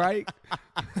enjoyed your break.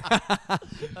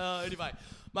 anyway,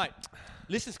 mate,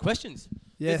 listeners' questions.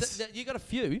 Yes. You got a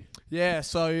few. Yeah,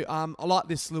 so I like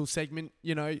this little segment.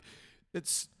 You know,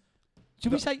 it's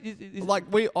Should we say? Is like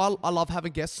I love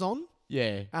having guests on.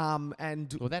 yeah.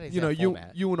 And Well, that is you know, our you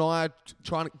format. you and I are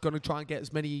going to try and get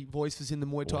as many voices in the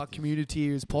Muay Thai community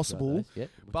as possible. Yeah, we'll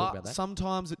talk about But that.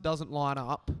 sometimes it doesn't line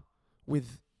up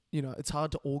with, you know, it's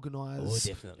hard to organise.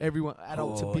 definitely. Everyone,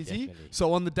 adults are busy. definitely.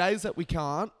 So on the days that we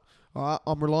can't, all right,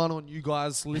 I'm relying on you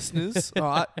guys, listeners, all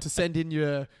right, to send in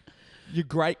your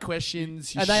great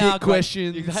questions, your And they shit are great-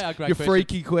 questions, they are great your questions.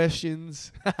 freaky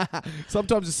questions.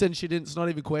 Sometimes I send shit in, it's not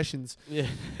even questions. Yeah,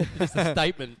 just a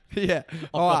statement. Yeah.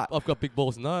 All right. I've got big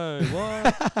balls. No,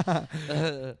 what?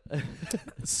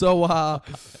 So, nah,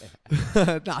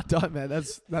 don't, man.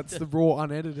 That's the raw,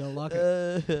 unedited. I like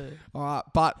it. All right,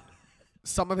 but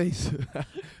some of these,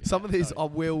 I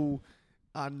will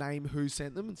name who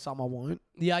sent them, and some I won't.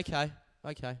 Yeah, okay.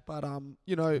 But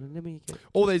you know, Let me get.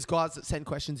 all these guys that send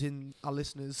questions in are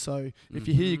listeners. So if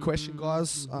you hear your question,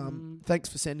 guys, thanks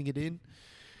for sending it in.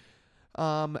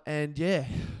 And yeah,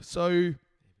 so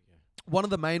one of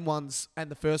the main ones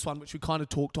and the first one, which we kind of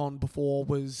talked on before,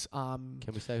 was Can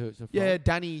we say who it's from? yeah,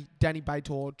 Danny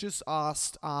Baitor just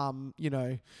asked, you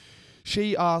know,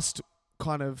 she asked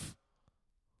kind of,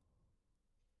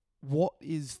 what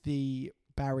is the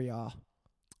barrier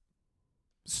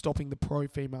stopping the pro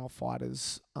female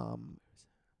fighters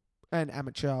and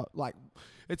amateur? Like,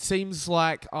 it seems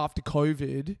like after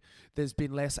COVID, there's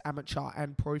been less amateur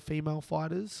and pro female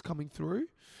fighters coming through.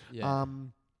 Yeah.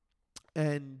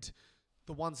 And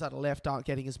the ones that are left aren't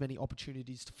getting as many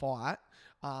opportunities to fight.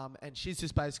 And she's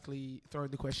just basically throwing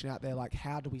the question out there, like,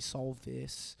 how do we solve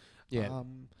this? Yeah.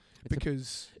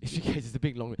 Because In case it's a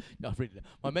big long. No, I've written it.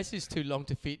 My message is too long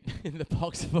to fit in the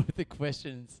box for the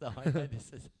questions. So I know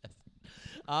this is.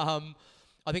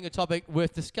 I think a topic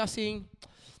worth discussing.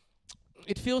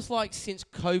 It feels like since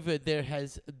COVID,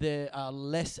 there are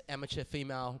less amateur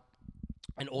female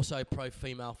and also pro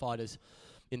female fighters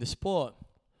in the sport.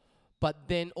 But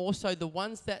then also the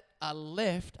ones that are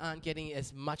left aren't getting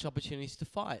as much opportunities to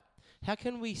fight. How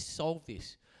can we solve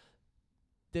this?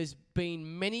 There's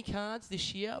been many cards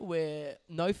this year where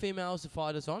no females are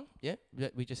fighters on. Yeah,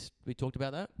 we talked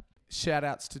about that. shout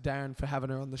outs to Darren for having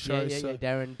her on the show. Yeah, so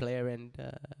Darren, Blair, and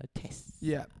Tess.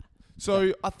 Yeah.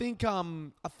 So I think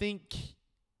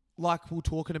like we were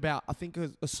talking about, I think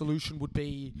a solution would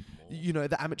be, you know,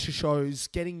 the amateur shows,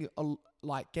 getting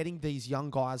these young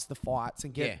guys the fights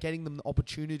and getting them the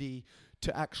opportunity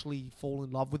to actually fall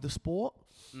in love with the sport,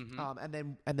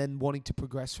 and then wanting to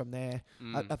progress from there.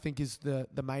 I think is the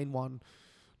main one.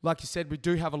 Like you said, we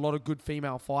do have a lot of good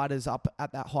female fighters up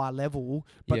at that high level,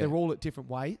 but they're all at different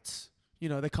weights. You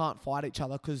know, they can't fight each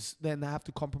other because then they have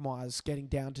to compromise getting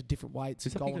down to different weights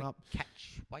and going up.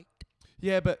 Catch weight?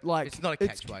 Yeah, but like... It's not a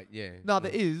catch weight, yeah. No,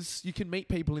 there is. You can meet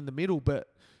people in the middle, but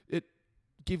it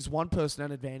gives one person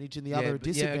an advantage and the other a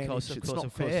disadvantage. Yeah, it's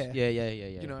not fair. Yeah.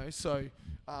 You know, so...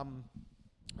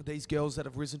 these girls that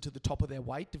have risen to the top of their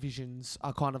weight divisions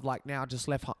are kind of like now just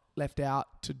left out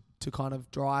to kind of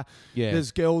dry. Yeah.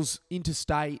 There's girls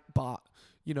interstate, but,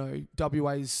 you know,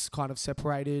 WA's kind of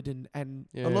separated and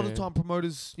a lot of time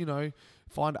promoters, you know,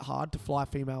 find it hard to fly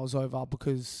females over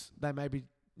because they maybe,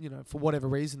 you know, for whatever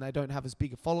reason, they don't have as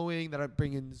big a following, they don't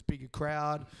bring in as big a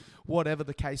crowd, whatever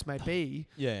the case may be.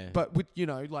 Yeah. But, with, you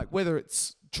know, like whether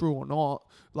it's true or not,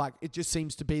 like it just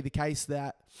seems to be the case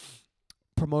that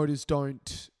promoters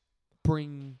don't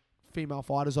bring female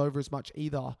fighters over as much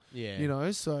either. Yeah. You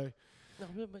know, so No,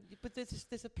 but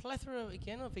there's a plethora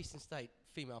again of Eastern State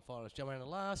female fighters. Joanna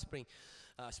La, Spring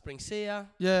Sia.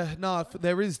 yeah, no,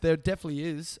 there definitely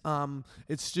is.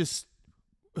 It's just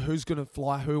who's gonna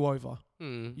fly who over.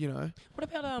 You know, What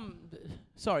about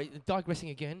sorry, digressing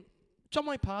again. John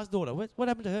Wayne Parr's daughter. What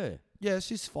happened to her? yeah,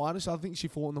 she's fine. I think she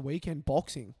fought on the weekend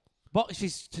boxing.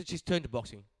 She's turned to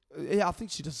boxing. Yeah, I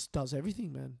think she just does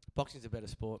everything, man. Boxing's a better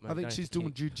sport, man. I think Don't she's have to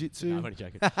doing kick. jujitsu. No, I'm only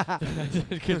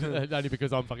joking. Only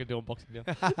because I'm fucking doing boxing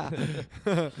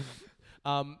now.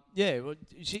 Yeah, well,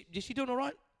 is she doing all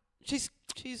right? She's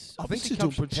I think obviously she's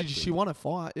doing. coached She won a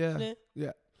fight. Yeah, Yeah. yeah.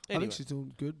 I Anyway. think she's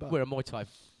doing good. But We're a Muay Thai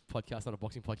podcast, not a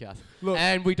boxing podcast. Look-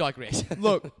 And we digress.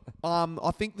 look,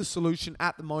 I think the solution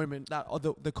at the moment that or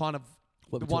the kind of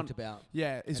what the we one- talked about.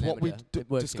 yeah is An what we amateur. It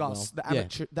works in discussed.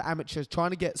 well. The amateurs trying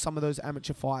to get some of those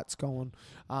amateur fights going.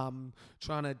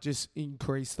 Trying to just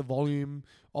increase the volume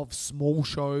of small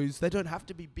shows. They don't have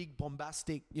to be big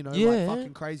bombastic, like Yeah.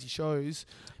 fucking crazy shows.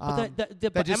 But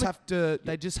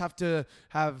They just have to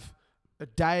have a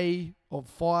day of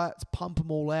fights, pump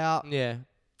them all out, Yeah.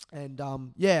 and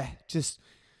just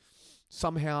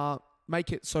somehow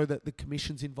make it so that the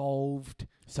commission's involved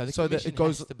So the So that commission it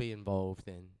goes- has to be involved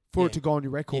then. for Yeah. it to go on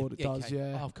your record. It Yeah, does, okay.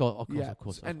 yeah. Oh, of course, yeah. of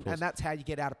course. And that's how you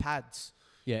get out of pads.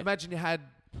 yeah. Imagine you had,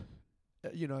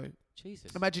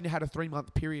 Jesus. imagine you had a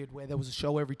 3-month period where there was a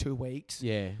show every 2 weeks.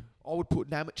 Yeah. I would put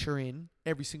an amateur in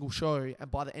every single show,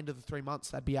 and by the end of the 3 months,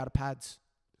 they'd be out of pads.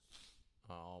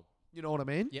 Oh. You know what I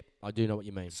mean? Yep. I do know what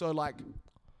you mean. So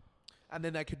and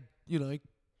then they could,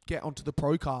 get onto the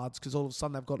pro cards because all of a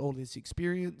sudden they've got all this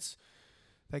experience.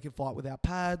 They can fight without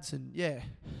pads, and yeah.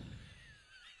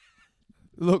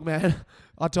 Look, man,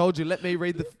 I told you. Let me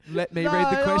read the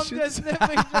questions.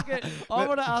 I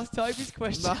want to ask Toby's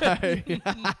question.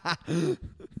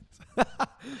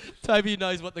 Toby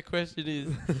knows what the question is.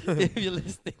 If you're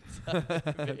listening,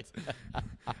 Toby.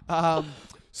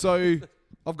 So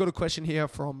I've got a question here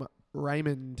from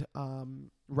Raymond,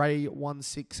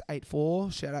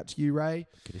 Ray1684. Shout out to you, Ray.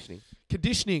 Conditioning.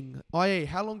 Conditioning, i.e.,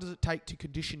 how long does it take to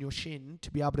condition your shin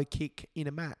to be able to kick in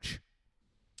a match?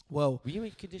 Well, Were you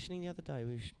in conditioning the other day?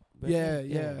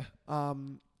 yeah.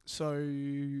 So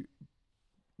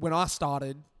when I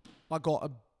started, I got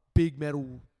a big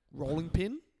metal rolling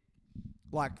pin,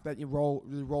 like that you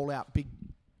roll out big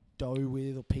dough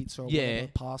with, or pizza or Yeah.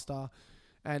 whatever, pasta,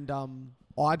 and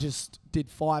I just did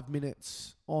 5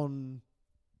 minutes on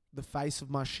the face of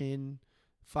my shin,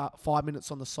 5 minutes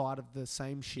on the side of the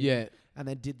same shin, Yeah. and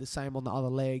then did the same on the other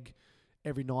leg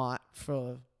every night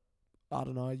for, I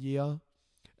don't know, a year.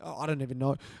 I don't even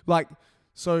know.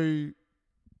 So you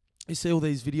see all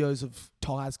these videos of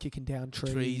tires kicking down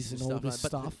trees and all this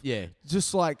stuff. Yeah.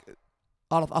 Just like,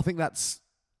 I think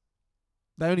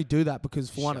they only do that because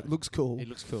for one, Show. it looks cool. It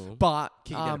looks cool. But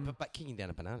Kicking down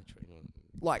a banana tree.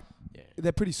 like, Yeah.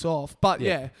 they're pretty soft. But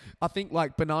Yeah. yeah, I think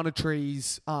like banana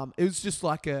trees, it was just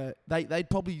like they'd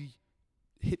probably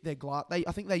hit their glass.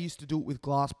 I think they used to do it with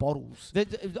glass bottles.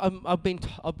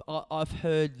 I've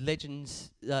heard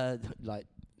legends,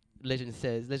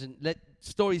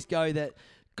 stories go that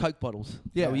Coke bottles.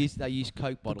 Yeah. They use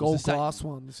Coke The bottles. gold The same- glass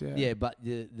ones, yeah. Yeah, but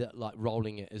the like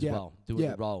rolling it as Yeah. well, doing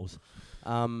Yeah. the rolls.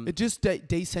 It just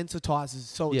desensitizes,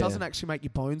 so it Yeah. doesn't actually make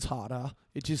your bones harder.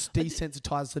 It just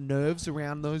desensitizes the nerves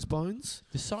around those bones.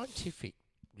 The scientific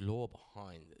law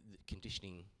behind the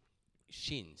conditioning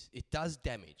shins, it does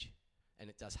damage and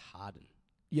it does harden.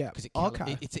 Yeah. Because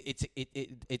Okay.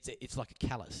 it's like a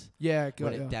callus. Yeah. When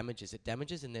Got it ya.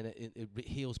 damages, and then it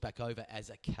heals back over as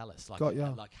a callus, like Got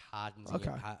ya. like hardens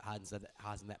Okay. hardens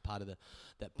that part of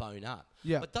that bone up.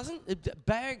 Yeah. But doesn't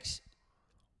bags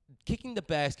kicking the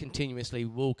bags continuously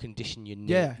will condition your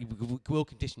Yeah. will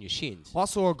condition your shins. I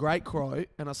saw a great quote,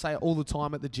 and I say it all the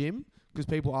time at the gym because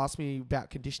people ask me about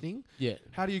conditioning. Yeah.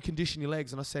 How do you condition your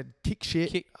legs? And I said, kick shit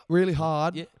Kick- really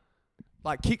hard. Yeah.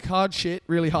 Like kick hard shit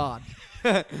really hard.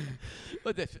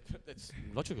 But that's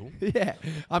logical. Yeah.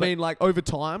 I mean, like over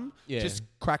time, Yeah. just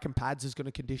cracking pads is going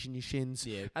to condition your shins.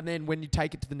 Yeah. And then when you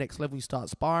take it to the next level, you start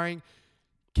sparring.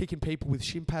 Kicking people with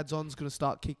shin pads on is going to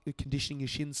start conditioning your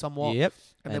shins somewhat. Yep.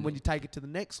 And then when you take it to the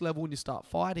next level and you start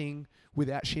fighting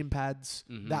without shin pads,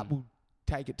 that will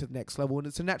take it to the next level. And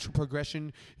it's a natural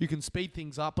progression. You can speed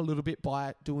things up a little bit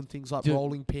by doing things like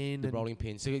rolling pin. The and rolling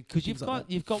pin. So because things like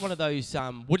that. you've got one of those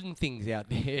wooden things out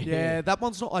there. Yeah, that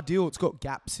one's not ideal. It's got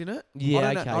gaps in it. Yeah, I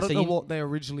don't okay. know, I don't So know you- what they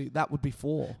originally that would be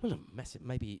for. Well,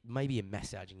 maybe you're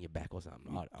massaging your back or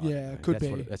something. I Yeah, don't know. could That's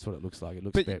be. That's what it looks like. It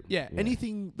looks. But very, yeah,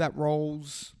 anything that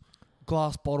rolls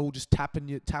glass bottle, just tapping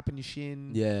your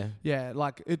shin. Yeah. Yeah,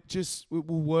 like it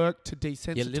will work to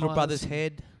desensitize. Your little brother's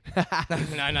head. no,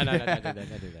 don't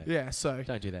do that. Yeah, so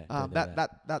Don't do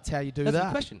that. that's how you do That's a that.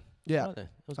 good question. Yeah. Right there.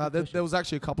 That was a good question. There was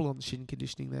actually a couple on the shin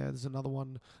conditioning there. There's another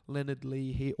one. Leonard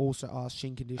Lee, he also asked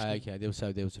shin conditioning. Okay, there was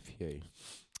a few.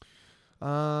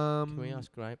 Um, Can we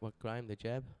ask Graham the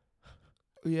jab?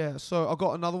 Yeah, so I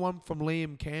got another one from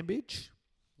Liam Cambridge,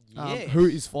 Yes. who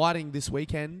is fighting this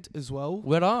weekend as well.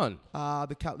 We're on.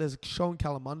 There's a show in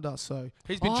Kalamunda, so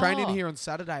he's been training Oh. here on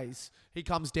Saturdays. He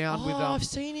comes down with I've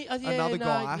seen it. another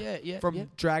guy from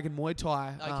Dragon Muay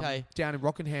Thai Okay. down in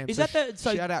Rockingham. Is so that the-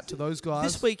 so shout out to those guys.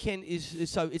 This weekend is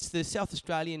so it's the South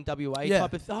Australian WA Yeah.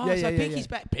 type of thing. Yeah, So yeah, Pinky's yeah.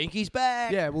 back. Pinky's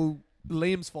back. Yeah, well,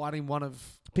 Liam's fighting one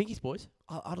of Pinky's boys.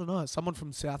 I don't know, someone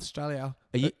from South Australia.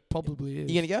 Are you- It probably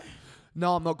is. You gonna go?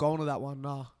 No, I'm not going to that one.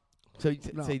 No. So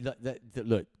No. see,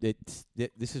 look,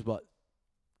 this is what.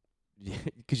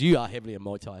 Because you are heavily a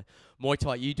Muay Thai. Muay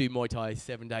Thai, you do Muay Thai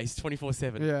 7 days,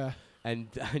 24/7. Yeah. And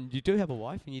you do have a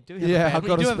wife, and you do have Yeah, a I've family.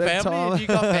 got you to do have spend family, time. and you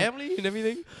got family and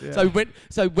everything. Yeah.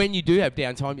 So when you do have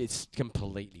downtime, it's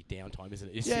completely downtime, isn't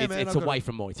it? It's, Yeah, man, it's I've gotta- away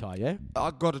from Muay Thai, yeah.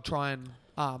 I've got to try and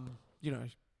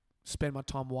spend my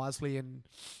time wisely, and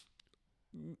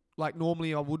like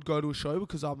normally I would go to a show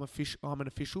because I'm an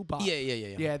official, but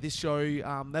Yeah. this show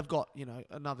they've got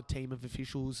another team of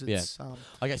officials. It's,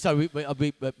 Okay, so we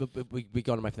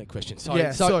got to make that question. Sorry,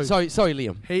 Yeah, sorry, so- sorry,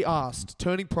 Liam. He asked,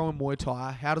 turning pro in Muay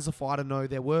Thai, how does a fighter know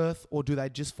their worth, or do they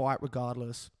just fight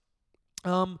regardless?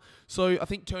 So I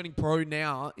think turning pro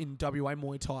now in WA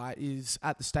Muay Thai is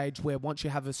at the stage where once you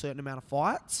have a certain amount of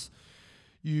fights,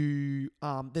 you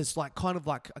there's like kind of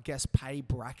like, I guess, pay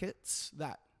brackets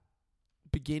that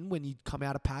begin when you come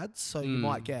out of pads. So you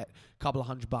might get a couple of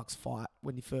 $100 fight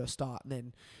when you first start, and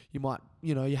then you might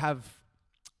you have,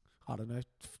 I don't know,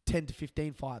 10 to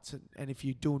 15 fights, and if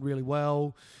you're doing really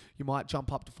well, you might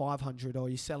jump up to 500, or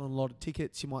you're selling a lot of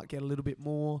tickets, you might get a little bit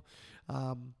more.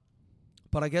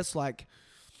 But I guess like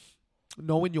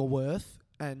knowing your worth,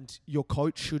 and your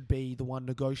coach should be the one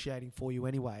negotiating for you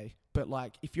anyway. But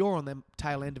like if you're on the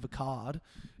tail end of a card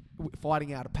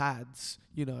fighting out of pads,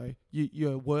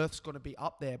 your worth's going to be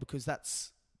up there, because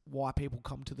that's why people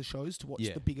come to the shows to watch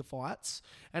the bigger fights.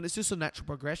 And it's just a natural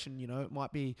progression. It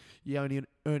might be you're only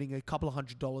earning a couple of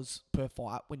 $100 per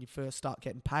fight when you first start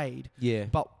getting paid. Yeah.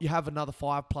 But you have another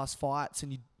 5+ fights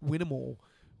and you win them all.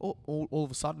 All of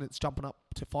a sudden it's jumping up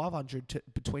to 500, to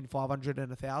between 500 and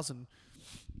 1,000.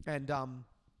 And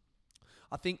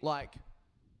I think like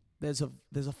there's a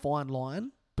fine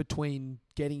line between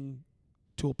getting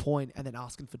to a point and then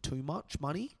asking for too much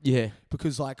money. Yeah.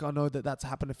 Because like I know that's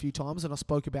happened a few times, and I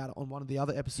spoke about it on one of the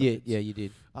other episodes. Yeah, you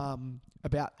did.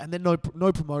 About, and then no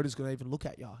promoter's going to even look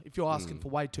at you if you're asking for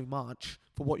way too much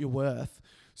for what you're worth.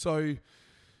 So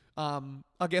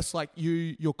I guess like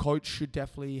your coach should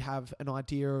definitely have an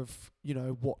idea of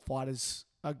what fighters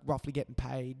are roughly getting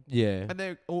paid. Yeah. And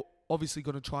they're obviously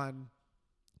going to try and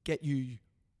get you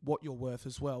what you're worth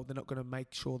as well. They're not going to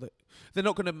make sure that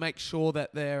they're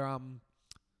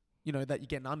they're that you're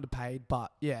getting underpaid.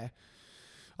 But yeah,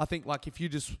 I think like if you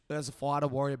just as a fighter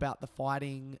worry about the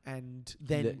fighting and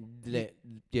then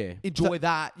enjoy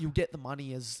that, you'll get the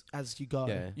money as you go.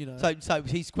 Yeah. So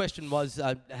his question was,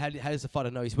 how does the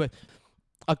fighter know his worth?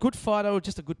 A good fighter, or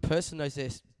just a good person,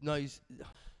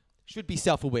 should be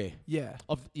self-aware. Yeah.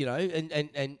 Of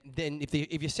and then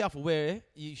if you're self-aware,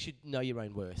 you should know your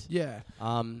own worth. Yeah.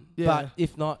 But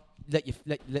if not, let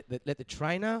the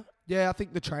trainer. Yeah, I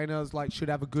think the trainers like should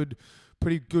have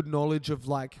pretty good knowledge of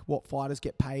like what fighters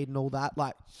get paid and all that.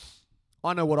 Like,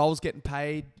 I know what I was getting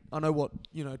paid. I know what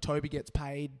Toby gets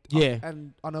paid. Yeah.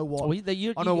 And I know what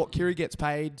I know what Kiri gets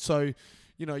paid. So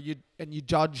you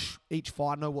judge each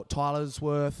fight, know what Tyler's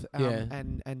worth.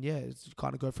 And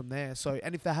kind of go from there. So,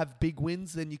 and if they have big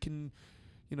wins, then you can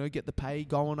get the pay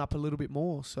going up a little bit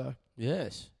more. So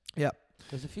yes. Yep.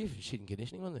 There's a few shit and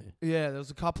conditioning on there. Yeah, there was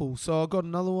a couple. So I got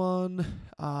another one.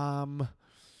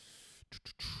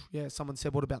 Someone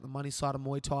said, what about the money side of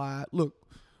Muay Thai? Look,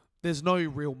 there's no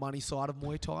real money side of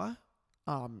Muay Thai.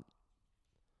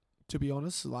 To be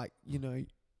honest, like,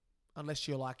 unless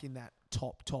you're like in that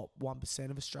top 1%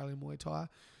 of Australian Muay Thai,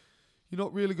 you're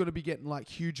not really going to be getting like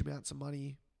huge amounts of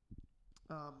money.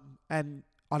 And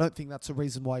I don't think that's a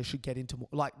reason why you should get into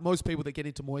like most people that get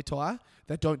into Muay Thai,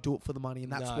 they don't do it for the money,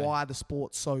 and that's why the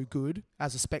sport's so good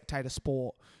as a spectator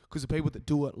sport, because the people that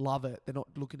do it love it. They're not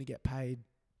looking to get paid.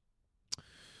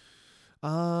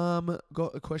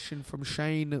 Got a question from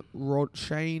Shane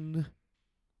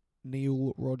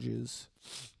Neil Rogers.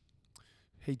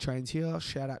 He trains here.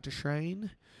 Shout out to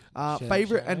Shane.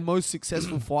 Favorite and most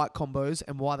successful fight combos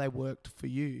and why they worked for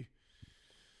you.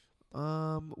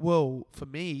 Well, for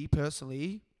me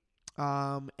personally,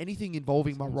 anything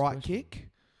involving my right kick.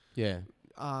 Yeah.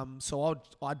 So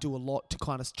I'd do a lot to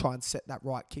kind of try and set that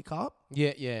right kick up.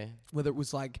 Yeah, yeah. Whether it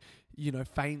was like,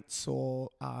 feints or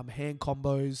hand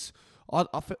combos. I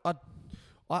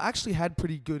actually had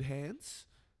pretty good hands,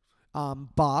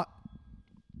 but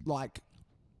like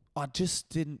I just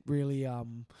didn't really.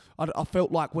 I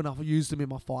felt like when I used them in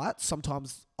my fights,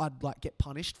 sometimes I'd like get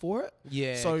punished for it.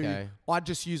 Yeah. So okay. I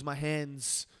just use my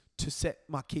hands to set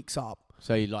my kicks up.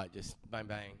 So you like just bang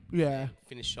bang. Yeah. And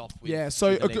finish off with. Yeah.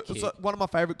 So, with a leg kick. so one of my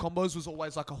favorite combos was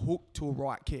always like a hook to a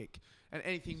right kick, and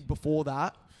anything before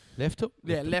that. Left hook.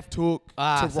 Yeah, left hook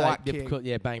Ah, to so right yeah, kick.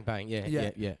 yeah, bang bang. Yeah,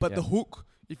 yeah, yeah. But yeah. the hook,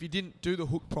 if you didn't do the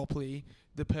hook properly,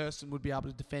 the person would be able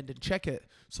to defend and check it.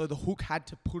 So the hook had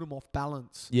to put them off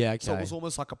balance. Yeah, okay. So it was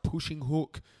almost like a pushing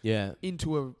hook Yeah.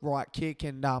 into a right kick,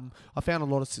 and I found a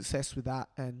lot of success with that.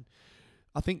 And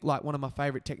I think like one of my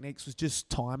favorite techniques was just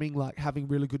timing, like having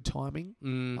really good timing,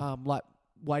 like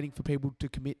waiting for people to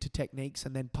commit to techniques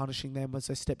and then punishing them as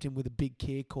they stepped in with a big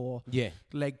kick or Yeah.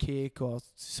 leg kick or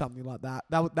something like that.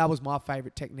 That was my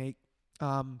favorite technique.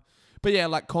 But yeah,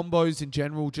 like combos in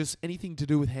general, just anything to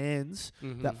do with hands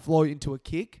that flow into a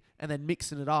kick and then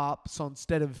mixing it up. So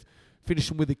instead of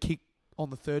finishing with a kick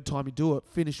on the third time you do it,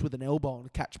 finish with an elbow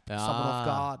and catch someone off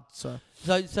guard.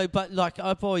 So But like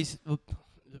I've always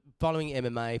following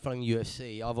MMA, following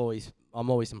UFC, I'm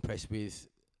always impressed with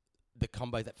the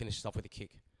combo that finishes off with a kick.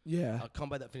 yeah, A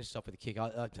combo that finishes off with a kick.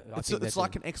 I it's think that's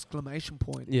like an exclamation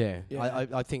point. Yeah. Yeah.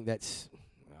 I think that's.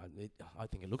 I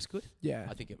think it looks good. Yeah,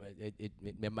 I think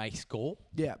it may score.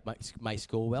 yeah. May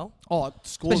score well. Oh, it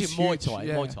scores Especially Muay huge. Thai.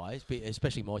 Yeah. Muay Thai,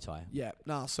 especially Muay Thai. Yeah,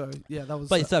 so yeah, that was.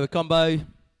 But so a combo,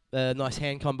 nice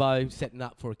hand combo, setting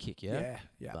up for a kick. Yeah.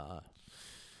 yeah.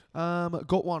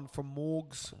 Got one from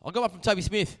Morgs. I got one from Toby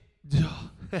Smith.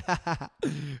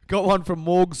 Got one from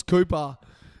Morgs Cooper.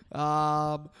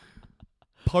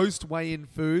 Post weigh-in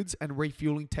foods and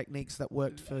refueling techniques that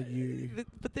worked for you.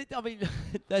 But then, I mean,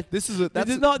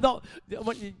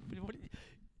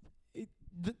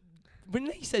 when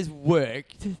he says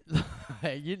worked,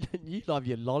 you love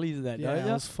your lollies and that, Yeah, don't I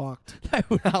you? was fucked. They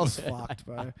would I was fucked,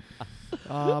 bro.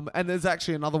 And there's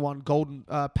actually another one,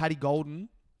 Paddy Golden.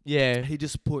 Yeah. He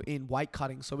just put in weight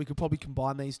cutting, so we could probably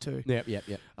combine these two. Yep.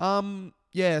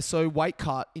 Yeah, so weight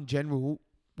cut in general,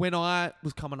 when I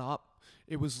was coming up,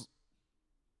 it was,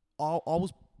 I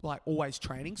was like always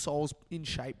training, so I was in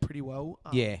shape pretty well.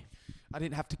 Yeah. I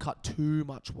didn't have to cut too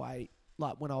much weight,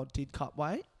 like when I did cut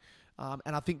weight.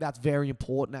 And I think that's very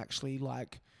important, actually,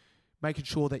 like making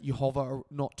sure that you hover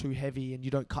not too heavy and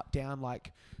you don't cut down.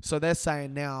 Like, so they're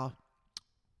saying now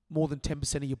more than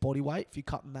 10% of your body weight, if you're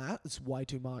cutting that, it's way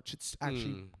too much. It's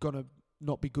actually going to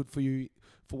not be good for you,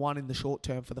 for one, in the short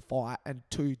term for the fight, and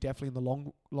two, definitely in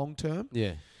the long term.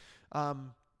 Yeah.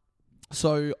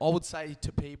 So I would say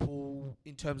to people,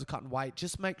 in terms of cutting weight,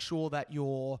 just make sure that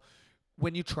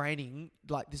when you're training,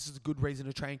 like this is a good reason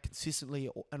to train consistently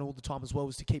and all the time as well,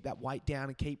 is to keep that weight down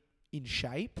and keep in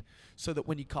shape, so that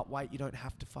when you cut weight, you don't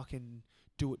have to fucking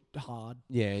do it hard.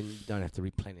 Yeah, and you don't have to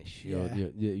replenish your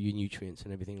nutrients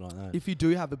and everything like that. If you do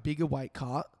have a bigger weight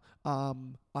cut,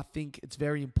 I think it's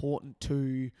very important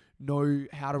to know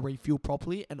how to refuel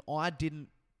properly. And I didn't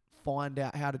find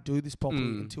out how to do this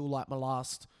properly until like my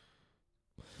last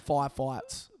 5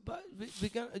 fights. But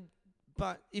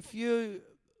if you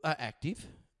are active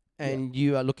and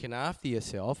you are looking after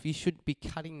yourself, you should be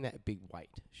cutting that big weight,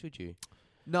 should you?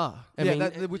 No. I mean,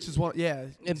 which is what,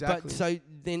 exactly. But so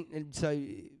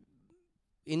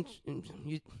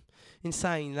in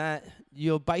saying that,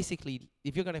 you're basically,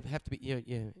 if you're going to have to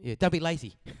be, don't be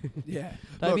lazy. Yeah.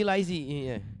 Don't be lazy.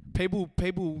 Yeah.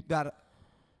 People that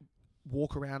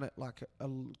walk around at like a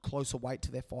closer weight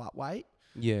to their fight weight,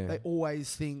 they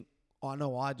always think, I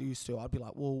know I used to, I'd be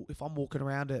like, well, if I'm walking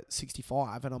around at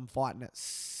 65 and I'm fighting at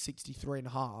 63 and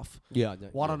a half,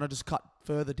 why don't I just cut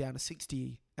further down to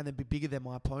 60 and then be bigger than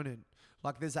my opponent?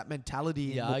 Like, there's that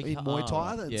mentality in Muay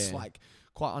Thai that's like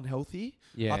quite unhealthy.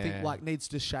 Yeah. I think like needs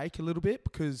to shake a little bit,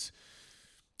 because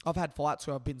I've had fights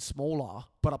where I've been smaller,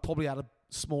 but I probably had a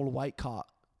smaller weight cut,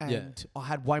 and I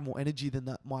had way more energy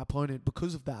than my opponent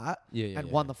because of that, and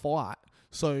won the fight.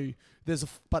 So there's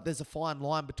a fine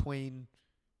line between,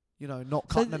 not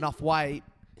cutting enough weight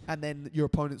and then your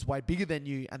opponent's way bigger than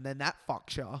you, and then that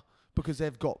fucks you because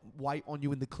they've got weight on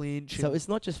you in the clinch. So it's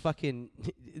not just fucking,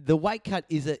 the weight cut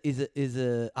is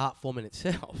a art form in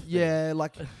itself. Yeah,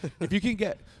 like if you can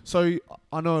get, so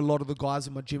I know a lot of the guys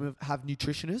in my gym have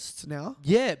nutritionists now.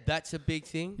 Yeah, that's a big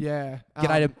thing. Yeah.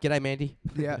 G'day, Mandy.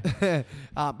 Yeah.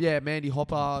 Mandy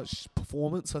Hopper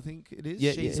Performance, I think it is.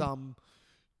 Yeah, She's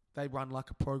they run like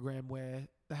a program where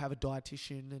they have a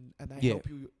dietitian and they Yeah. help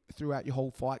you throughout your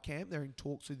whole fight camp. They're in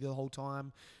talks with you the whole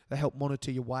time. They help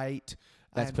monitor your weight.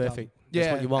 That's and, perfect. That's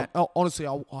yeah, what you want. and, honestly,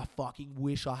 I fucking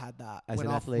wish I had that As when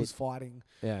an I athlete. was fighting.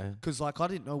 Yeah. Because like I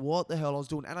didn't know what the hell I was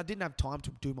doing, and I didn't have time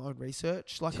to do my own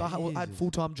research. Like I had a Jesus.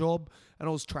 full-time job and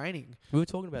I was training. We were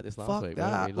talking about this last Fuck week.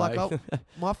 that! Weren't we?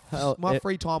 My Hell, my it-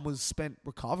 free time was spent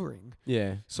recovering.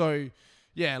 yeah. So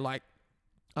yeah, like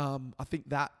I think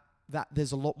that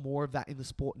there's a lot more of that in the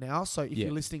sport now. So if Yeah.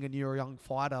 you're listening and you're a young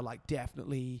fighter, like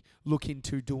definitely look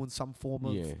into doing some form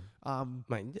of Yeah.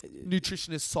 Mate,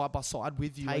 nutritionist side by side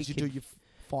with you as you do Take your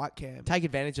fight camp. take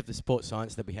advantage of the sports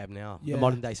science that we have now. Yeah. The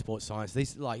modern day sports science.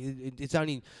 This it's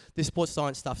only the sports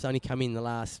science stuff's only come in the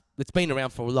last. It's been around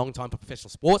for a long time for professional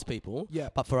sports people. Yeah.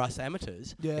 But for us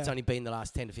amateurs, Yeah. it's only been the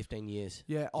last 10 to 15 years.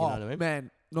 Yeah. You Oh know what I mean?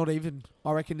 man, not even.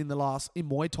 I reckon in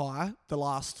Muay Thai, the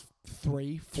last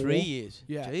 3, 4 3 years.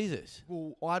 Yeah. Jesus.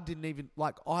 Well, I didn't even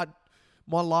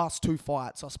my last 2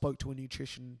 fights. I spoke to a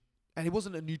nutrition, and he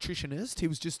wasn't a nutritionist. He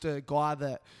was just a guy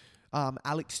that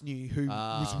Alex knew who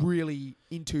was really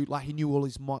into. Like he knew all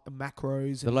his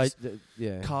macros and his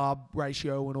Yeah. carb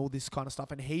ratio and all this kind of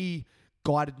stuff, and he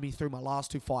guided me through my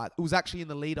last 2 fights. It was actually in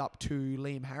the lead up to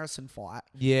Liam Harrison fight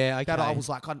Yeah. Okay. that I was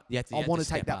like, I You had want to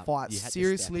step take that up. fight You had to step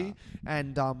seriously, up.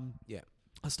 and Yeah.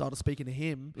 I started speaking to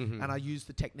him, Mhm. and I used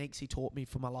the techniques he taught me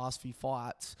for my last few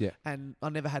fights. Yeah. And I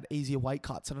never had easier weight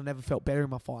cuts, and I never felt better in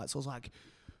my fights. So I was like,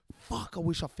 fuck, I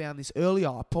wish I found this earlier.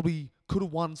 I probably could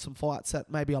have won some fights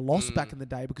that maybe I lost back in the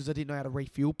day because I didn't know how to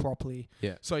refuel properly.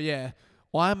 Yeah. So yeah,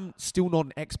 I'm still not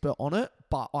an expert on it,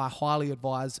 but I highly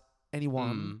advise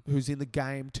anyone who's in the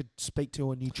game to speak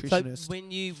to a nutritionist. So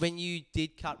when you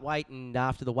did cut weight and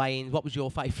after the weigh-ins, what was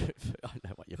your favourite? I don't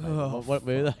know what your favourite. What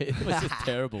were they? It was just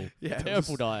terrible. Yeah, it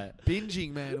terrible was diet.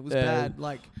 Binging, man, it was Yeah. bad.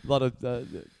 Like A lot of.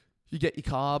 you get your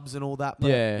carbs and all that, but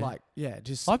Yeah. like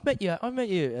just I've met you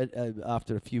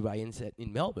after a few weigh-ins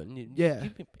in Melbourne. Yeah.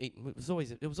 You've been eating, it was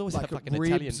always like a fucking ribs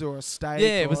Italian. or a steak.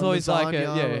 Yeah, it was or always like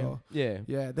lasagna or-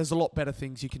 yeah. There's a lot better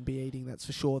things you can be eating, that's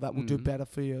for sure, that will do better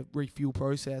for your refuel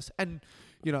process. And,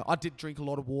 you know, I did drink a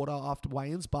lot of water after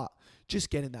weigh-ins, but just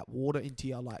getting that water into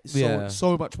your is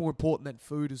so much more important than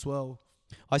food as well.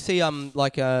 I see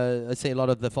I see a lot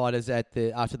of the fighters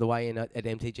after the weigh-in at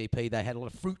MTGP. They had a lot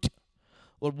of fruit,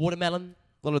 a lot of watermelon,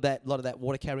 a lot of that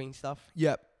water carrying stuff.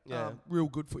 Yep. Yeah. Real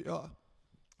good for you.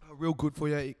 Real good for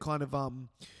you. It kind of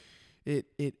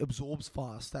it absorbs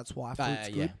fast. That's why fruit's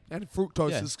yeah. good. And fructose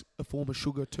Yeah. is a form of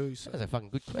sugar too. So That's a fucking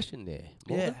good question there.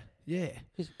 Morgan? yeah.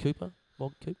 Is it Cooper?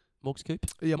 Morg's Coop?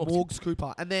 Yeah, Morg's Morgs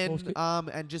Cooper. And then, Morg's Coop.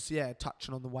 and just,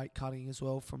 touching on the weight cutting as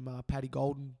well from Paddy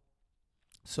Golden.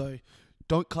 So,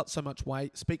 don't cut so much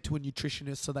weight. Speak to a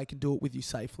nutritionist so they can do it with you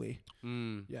safely.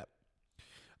 Yep.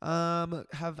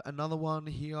 Have another one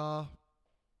here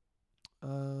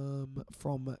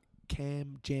from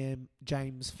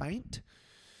James Faint.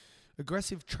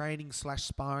 Aggressive training /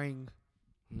 sparring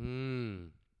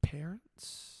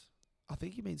parents? I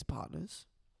think he means partners.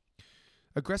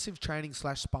 Aggressive training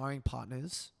 / sparring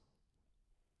partners,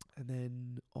 and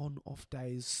then on off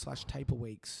days / taper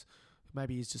weeks.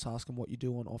 Maybe he's just asking what you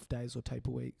do on off days or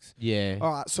taper weeks. Yeah.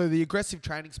 All right, so the aggressive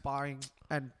training, sparring,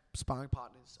 and sparring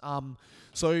partners.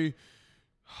 So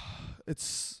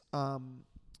it's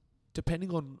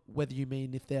depending on whether you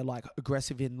mean if they're like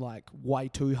aggressive in like way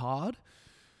too hard.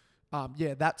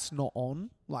 That's not on.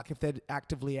 Like if they're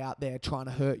actively out there trying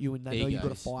to hurt you and they know you've got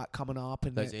a Egos. fight coming up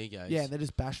and Those they're- egos. yeah, and they're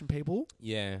just bashing people.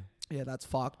 Yeah. Yeah, that's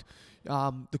fucked.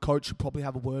 The coach should probably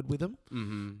have a word with them,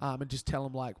 and just tell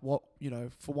them like, what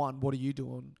for one, what are you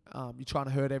doing? You're trying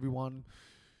to hurt everyone.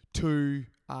 2,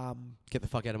 Get the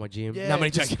fuck out of my gym. yeah, No, I'm only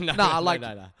just- joking. No, nah, no, like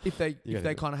no. if they You gotta do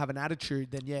it. kind of have an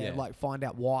attitude, then Yeah. like find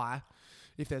out why.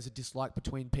 If there's a dislike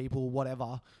between people,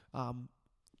 whatever.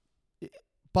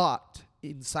 But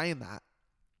in saying that,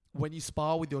 when you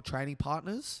spar with your training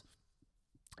partners,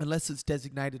 unless it's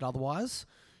designated otherwise,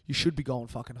 you should be going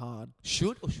fucking hard.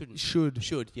 Should or shouldn't? Should.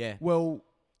 Should, yeah. Well,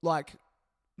 like,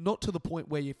 not to the point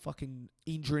where you're fucking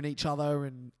injuring each other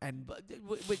and But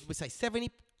we say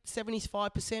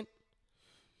 75%?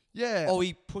 yeah. Or are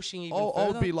we pushing even I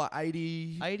further? would be like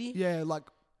 80. 80? Yeah, like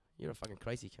You're a fucking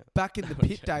crazy cunt. back in the Okay.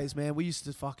 pit days, man, we used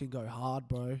to fucking go hard,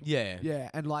 bro. Yeah. Yeah,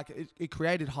 and like it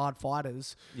created hard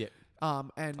fighters. Yeah.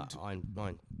 And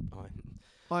Iron.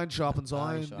 iron sharpens Iron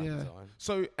iron. sharpens Yeah. iron.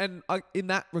 So, and in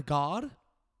that regard,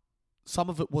 some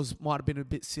of it might have been a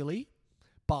bit silly,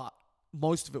 but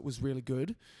most of it was really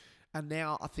good. And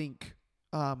now I think,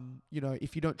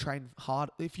 if you don't train hard,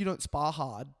 if you don't spar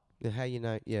hard, How you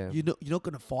know? Yeah. you're not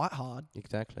going to fight hard.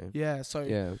 Exactly. Yeah. So,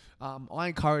 Yeah. I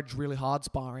encourage really hard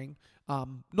sparring.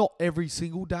 Not every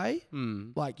single day.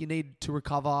 Mm. Like you need to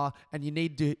recover, and you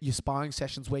need your sparring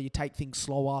sessions where you take things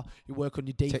slower. You work on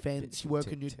your defense. You work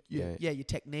on your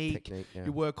technique. Yeah.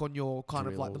 You work on your kind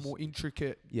of like the Drills. more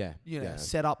intricate, Yeah.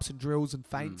 setups and drills and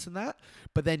feints and that.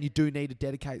 But then you do need to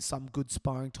dedicate some good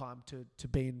sparring time to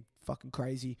being fucking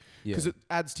crazy, because it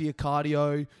adds to your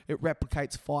cardio. It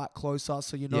replicates fight closer,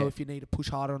 so you know if you need to push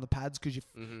harder on the pads because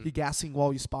you're gassing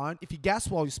while you're sparring. If you gas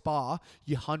while you spar,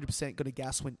 you're 100% going to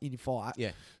gas when in your fight.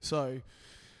 Yeah. So,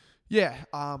 yeah.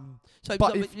 So,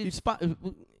 but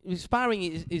sparring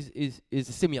is a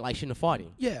simulation of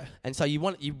fighting. Yeah. And so you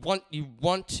want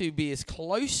to be as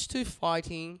close to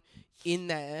fighting in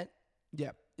that.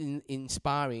 Yeah. In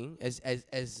sparring as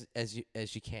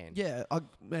you can. Yeah,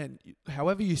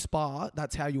 however you spar,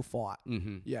 that's how you'll fight.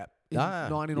 Mm-hmm. Yeah.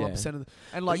 99% of the...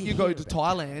 And like You you go hear to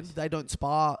about Thailand, they don't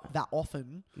spar that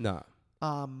often. No.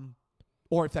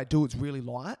 Or if they do, it's really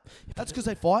light. That's because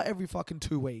they fight every fucking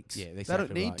 2 weeks. Yeah, they don't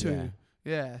exactly need right, to.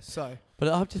 Yeah, so...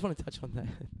 But I just want to touch on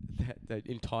that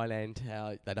in Thailand,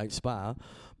 how they don't spar,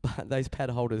 but those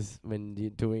pad holders, when you're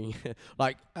doing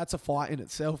like That's a fight in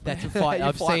itself. that's a man. fight. You're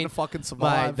I've fighting seen to fucking mate,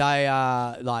 survive. they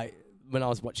are like when I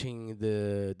was watching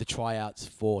the tryouts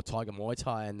for Tiger Muay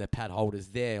Thai and the pad holders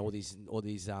there, all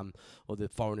the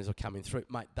foreigners were coming through,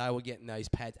 mate. They were getting those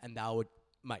pads and they would,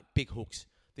 mate, big hooks.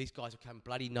 These guys were coming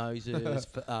bloody noses,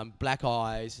 black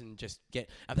eyes, and just and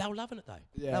they were loving it though.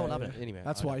 Yeah, they were loving it anyway.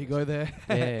 That's I why don't you know. go there.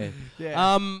 Yeah.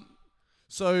 Yeah.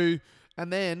 So,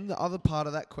 and then the other part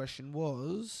of that question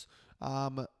was...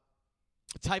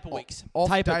 Taper weeks. Off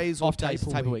taper, days or off days,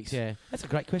 taper taper weeks? weeks. Yeah, that's a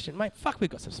great question, mate. Fuck, we've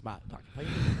got some smart fucking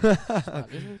people.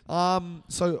 Smart, isn't it?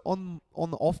 So on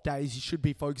the off days, you should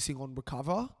be focusing on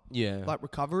Yeah.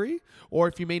 recovery. Or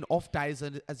if you mean off days,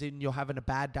 as in you're having a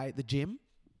bad day at the gym,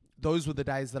 those were the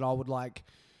days that I would like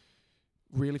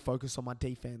really focus on my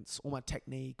defense or my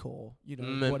technique or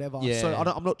whatever. yeah. So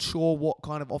I'm not sure what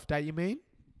kind of off day you mean,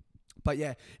 but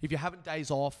yeah, if you're having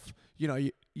days off,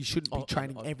 you shouldn't be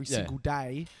training every single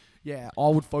day. Yeah, I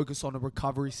would focus on a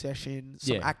recovery session,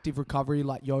 some active recovery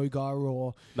like yoga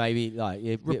or maybe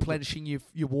like replenishing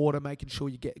your water, making sure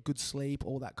you get good sleep,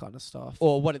 all that kind of stuff.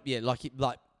 or what? Yeah, like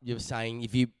you were saying,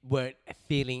 if you weren't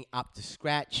feeling up to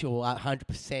scratch or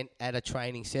 100% at a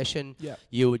training session,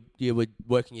 you would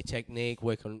work on your technique,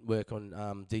 work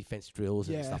on defense drills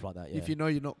and stuff like that. Yeah. If you know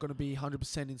you're not going to be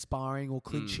 100% in sparring or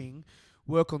clinching,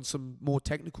 work on some more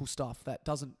technical stuff that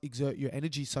doesn't exert your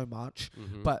energy so much,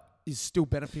 but is still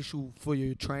beneficial for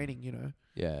your training,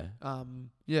 Yeah.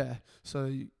 Yeah.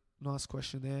 So nice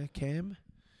question there, Cam.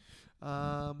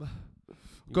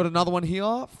 Got another one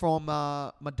here from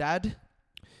my dad.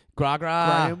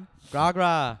 Graham.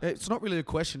 It's not really a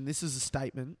question. This is a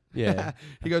statement. Yeah.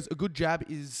 He goes, a good jab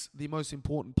is the most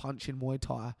important punch in Muay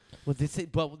Thai.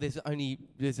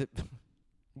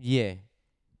 Yeah.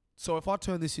 So if I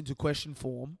turn this into question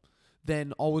form,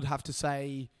 then I would have to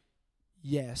say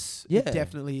yes. Yeah. It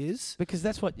definitely is. Because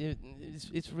that's what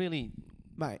it's really,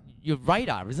 Mate. your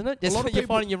radar, isn't it? That's lot what of you're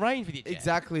people- finding your range with your jab.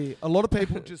 Exactly. A lot of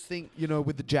people just think,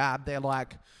 with the jab, they're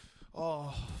like,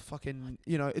 oh, fucking,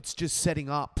 it's just setting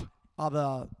up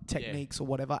other techniques or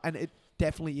whatever. And it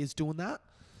definitely is doing that.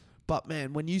 But,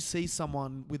 man, when you see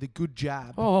someone with a good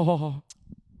jab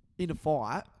in a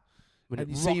fight, When and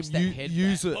it you see rocks them that head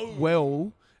use back. it Boom.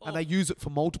 well, and they use it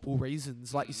for multiple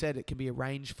reasons. Like you said, it can be a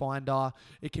range finder.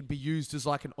 It can be used as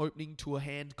like an opening to a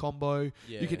hand combo.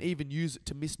 You can Yeah. even use it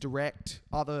to misdirect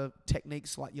other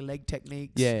techniques like your leg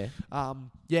techniques. Yeah.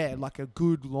 Like a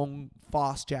good, long,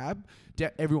 fast jab.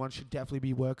 Everyone should definitely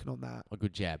be working on that. A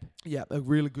good jab. Yeah, a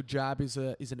really good jab is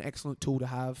an excellent tool to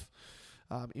have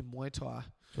in Muay Thai.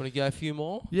 Do you want to go a few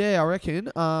more? Yeah, I reckon.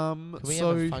 Can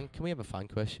we have a fun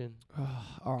question?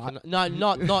 All right. No,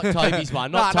 not Toby's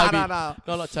one. Not No, Toby. no, no.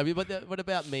 No, not Toby. But what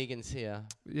about Megan's here?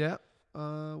 Yeah.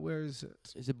 Where is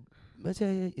it? Is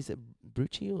it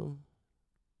Brucey or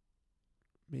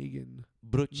Megan.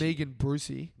 Brucey? Megan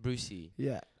Brucey. Brucey.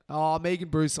 Yeah. Oh, Megan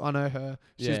Bruce. I know her.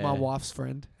 She's my Yeah. wife's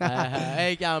friend.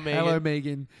 Hey, you going, Megan? Hello,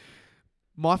 Megan.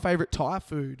 My favourite Thai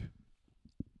food.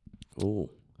 Oh.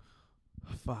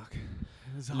 Fuck.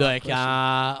 That's a hard Look, question.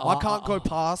 I can't go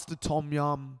past the tom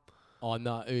yum. Oh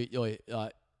no, you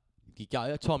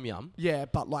go Tom Yum. Yeah,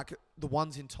 but like the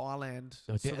ones in Thailand.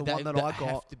 So the one that I got.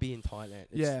 have to be in Thailand.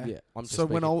 Yeah. I'm just So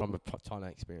when speaking I- from a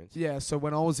Thailand experience. Yeah, so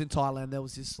when I was in Thailand, there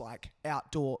was this like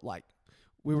outdoor, like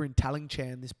we were in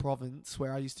Talingchan, this province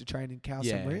where I used to train in Khao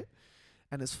Sam Yeah. Rit,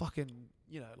 and it's fucking,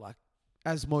 like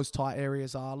as most Thai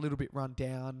areas are, a little bit run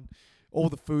down. All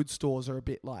the food stores are a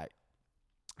bit like,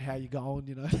 how you going,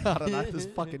 you know. I don't know. There's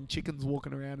fucking chickens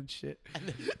walking around and shit.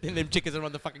 And them chickens are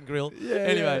on the fucking grill. Yeah.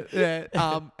 Anyway.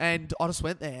 Yeah. And I just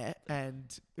went there, and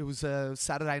it was a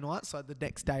Saturday night, so the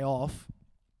next day off.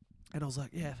 And I was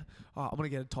like, yeah, all right, I'm gonna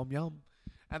get a tom yum,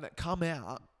 and it come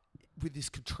out with this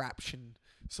contraption.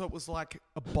 So it was like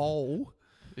a bowl,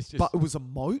 It's just, but it was a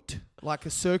moat, like a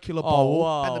circular Oh, bowl,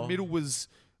 wow. and the middle was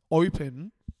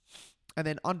open, and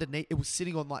then underneath it was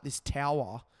sitting on like this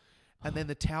tower, and then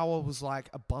the tower was like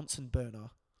a Bunsen burner.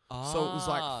 So it was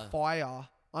like fire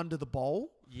under the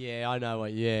bowl, Yeah, I know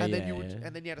what. Yeah, and yeah, then you would, yeah.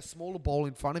 and then you had a smaller bowl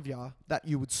in front of you that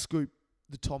you would scoop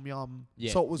the tom yum.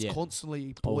 Yeah, So it was yeah.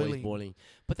 constantly Always boiling. boiling.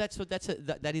 But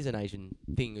that is an Asian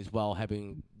thing as well,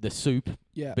 having the soup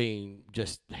Yeah, being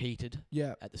just heated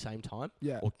yeah, at the same time,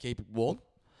 yeah. or keep it warm.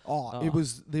 Oh, Oh, it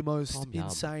was the most tom yum.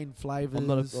 insane I'm not.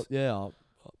 flavors I'll-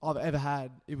 I've ever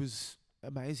had. It was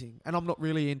amazing, and I'm not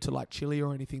really into like chili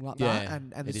or anything like yeah. that.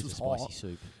 And it this is was a spicy hot,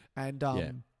 soup. and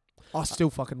Yeah. I still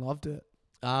fucking loved it.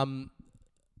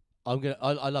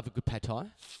 I love a good pad thai.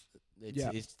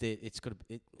 Yeah. It's got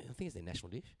I think it's their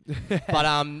national dish.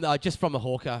 But just from a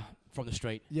hawker from the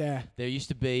street, Yeah, there used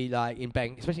to be like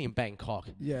especially in Bangkok.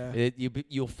 yeah,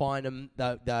 You'll find them.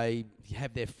 They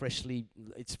have their freshly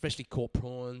caught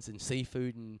prawns and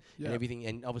seafood and Yeah. everything,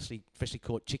 and obviously freshly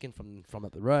caught chicken from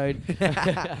up the road.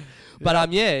 But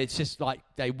it's just like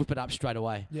they whip it up straight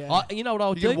away. Yeah. You know what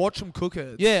I'll you do? can watch them cook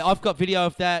it. Yeah, I've got video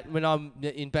of that when I'm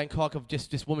in Bangkok of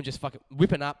just this woman just fucking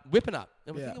whipping up. And I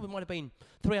Yeah. think it might have been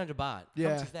 300 baht. How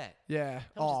Yeah. much is that? yeah.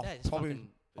 How much is that? It's probably fucking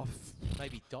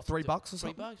maybe $3 or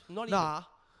something. $3? Not even. Nah.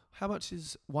 How much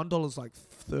is $1? Like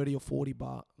 30 or 40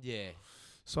 baht. Yeah.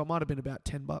 So it might have been about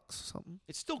 $10 or something.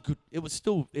 It's still good. It was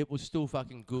still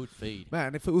fucking good feed.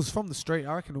 Man, if it was from the street,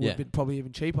 I reckon it would have Yeah. been probably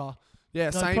even cheaper. Yeah, No,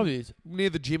 it same. probably is. Near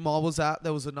the gym I was at,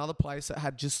 there was another place that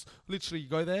had just literally you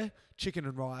go there, chicken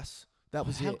and rice. That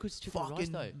was how it. good's chicken and rice,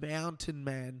 Fucking though? mountain,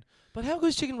 man. But how good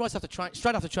is chicken rice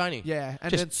straight after training? Yeah,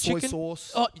 and Just then soy chicken?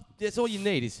 sauce. Oh, that's all you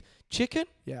need is chicken,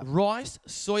 Yeah. rice,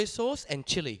 soy sauce, and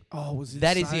chili. Oh, it was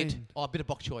That is it. insane. Oh, a bit of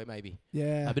bok choy maybe.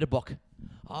 Yeah. A bit of bok.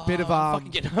 Oh, Bit of, I'm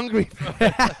fucking getting hungry.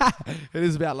 It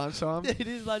is about lunchtime. It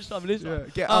is lunchtime. It is.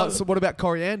 Yeah. So what about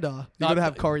coriander? You got to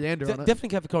have coriander on it.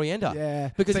 Definitely have a coriander. Yeah.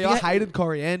 Because See, you I ha- hated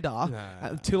coriander Nah.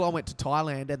 until I went to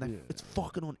Thailand, and it's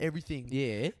fucking on everything.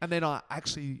 Yeah. And then I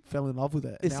actually fell in love with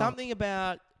it. There's Now- something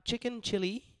about chicken,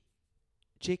 chili,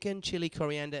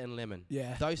 coriander, and lemon.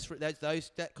 Yeah. Those three,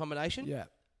 that combination, Yeah.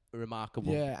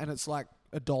 remarkable. Yeah, and it's like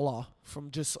 $1 from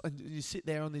just and you sit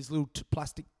there on these little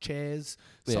plastic chairs,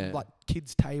 some Yeah. like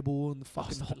kids' table, and the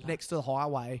fucking so lovely. next to the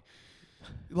highway.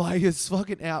 Like it's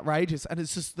fucking outrageous, and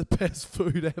it's just the best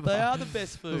food ever. They are the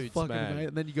best It's foods, fucking man. amazing.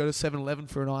 And then you go to 7-Eleven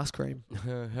for an ice cream.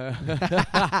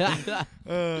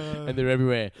 And they're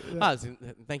everywhere.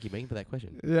 Thank you, Megan, for that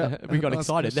question. Yeah. we got Nice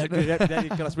excited. question. That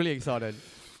got us really excited.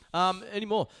 Any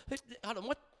more? Hold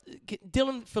on.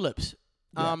 Dylan Phillips.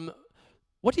 Yeah.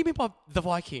 What do you mean by the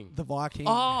Viking? The Viking.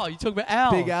 Oh, you talking about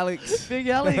Al? Big Alex. Big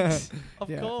Alex. Of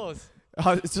Yeah. course.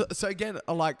 So again,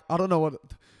 I don't know what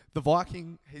the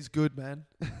Viking. He's good, man.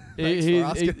 Thanks He's for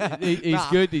asking. he's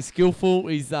Nah. good. He's skillful.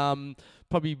 He's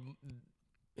probably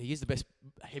he is the best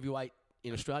heavyweight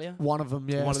in Australia. One of them,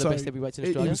 yeah. One of the best heavyweights in He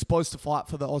Australia. was supposed to fight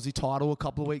for the Aussie title a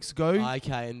couple of weeks ago.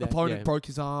 Okay, and that, Opponent yeah. broke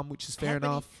his arm, which is fair How many-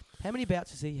 enough. How many bouts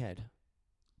has he had?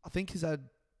 I think he's had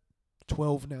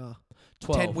 12 now.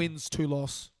 12. 10 wins, 2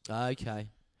 loss. Okay.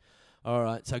 All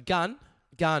right. So Gun.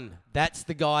 That's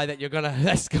the guy that you're gonna.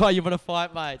 That's the guy you want to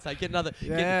fight, mate. So get another.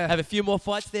 Yeah. Have a few more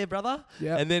fights there, brother.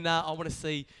 Yeah. And then I want to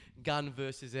see Gun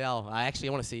versus Al. I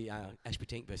want to see Ashby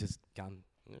Tink versus Gun.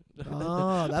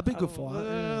 Oh, that'd be a good fight.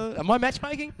 Yeah. Am I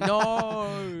matchmaking?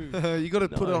 No. You got to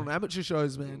put it No. on amateur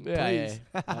shows, man. Yeah, Please.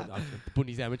 yeah.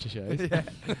 Bundy's amateur shows. Yeah.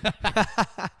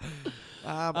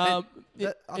 and Um,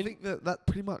 I think that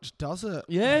pretty much does it.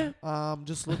 Yeah.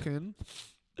 Just looking.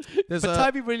 There's But a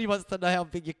Toby really wants to know how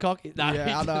big your cock is. No, yeah,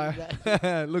 he I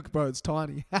know. Look, bro, it's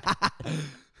tiny.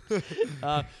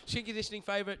 Shin conditioning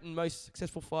favourite and most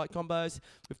successful fight combos.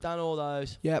 We've done all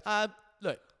those. Yep.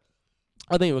 Look,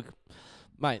 I think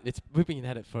mate, we've been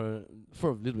at it for a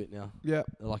little bit now. Yeah.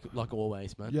 Like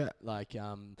always, man. Yeah. Like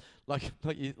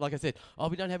I said,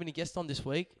 we don't have any guests on this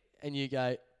week, and you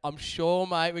go, I'm sure,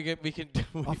 mate, we can.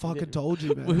 I fucking told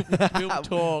you, man. We'll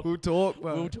talk. We'll talk,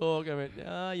 bro. We'll talk. I went,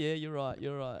 yeah, you're right.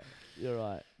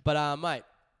 But mate,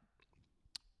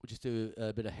 we'll just do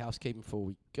a bit of housekeeping before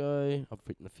we go. I've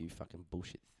written a few fucking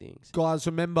bullshit things. Guys,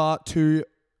 remember to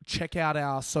check out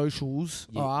our socials.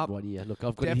 Yeah, all right? right here. Look,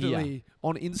 I've got it here. Definitely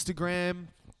on Instagram.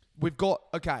 We've got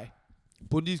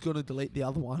Bundy's gonna delete the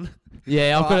other one.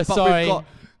 Yeah, I've got it. But Sorry. we've got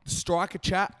Striker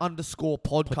Chat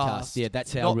 _podcast. Yeah,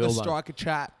 that's our not real the one. Striker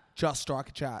Chat, just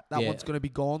Striker Chat. That Yeah. one's going to be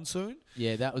gone soon.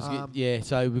 Yeah, that was good. Yeah,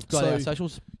 so we've got our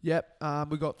socials. Yep.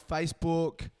 We got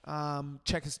Facebook.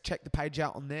 Check the page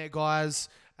out on there, guys.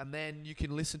 And then you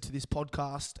can listen to this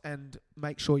podcast and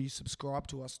make sure you subscribe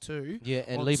to us too. Yeah,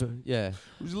 and On leave a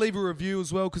leave a review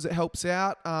as well because it helps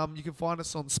out. You can find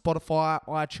us on Spotify,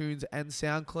 iTunes, and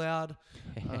SoundCloud.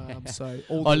 So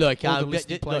all the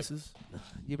listed places.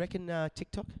 You reckon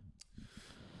TikTok?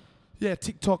 Yeah,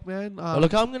 TikTok, man.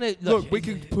 Look, I'm gonna look. We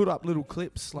can put up little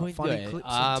clips, like funny Yeah, clips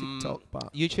on TikTok.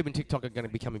 But YouTube and TikTok are going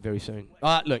to be coming very soon.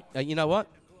 Look, you know what?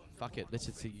 Fuck it. Let's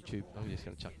just see YouTube. I'm just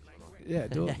going to chuck. yeah,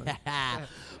 do it, man.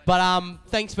 But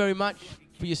thanks very much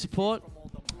for your support,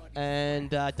 and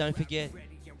don't forget,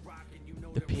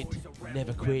 the pit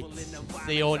never quits.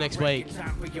 See you all next week.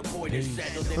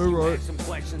 Alright. Some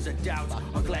questions or doubts,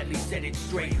 I'll gladly set it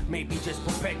straight. Maybe just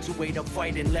perpetuate a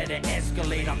fight and let it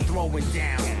escalate. I'm throwing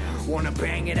down. Wanna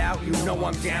bang it out? You know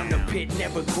I'm down. The pit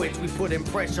never quits. We putting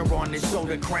pressure on the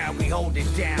shoulder crowd. We hold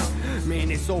it down.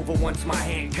 Man, it's over once my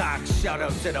hand cocks. Shout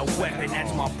out to the weapon.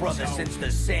 That's my brother since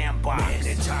the sandbox.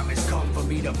 Man, the time has come for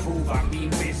me to prove I mean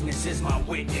business is my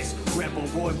witness. Rebel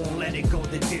Roy won't let it go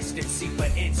the distance. See, for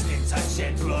instance, I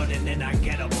shed blood and then I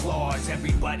get applause.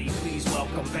 Everybody, please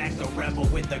welcome back the rebel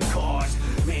with the cause.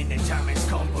 Man, the time has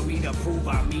come for me to prove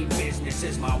I mean business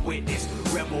is my witness.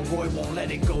 Rebel Roy won't let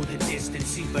it go the distance.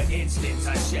 See, for instance,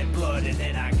 I shed blood and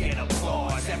then I get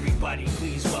applause. Everybody,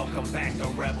 please welcome back the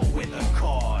rebel with a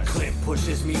cause. Clip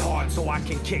pushes me hard so I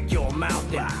can kick your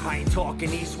mouth in. I ain't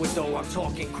talking Eastwood though, I'm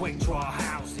talking quick draw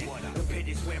housing. The pit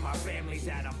is where my family's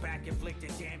at. I'm back inflicting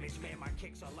damage, man. My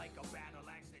kicks are like a battle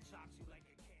axe.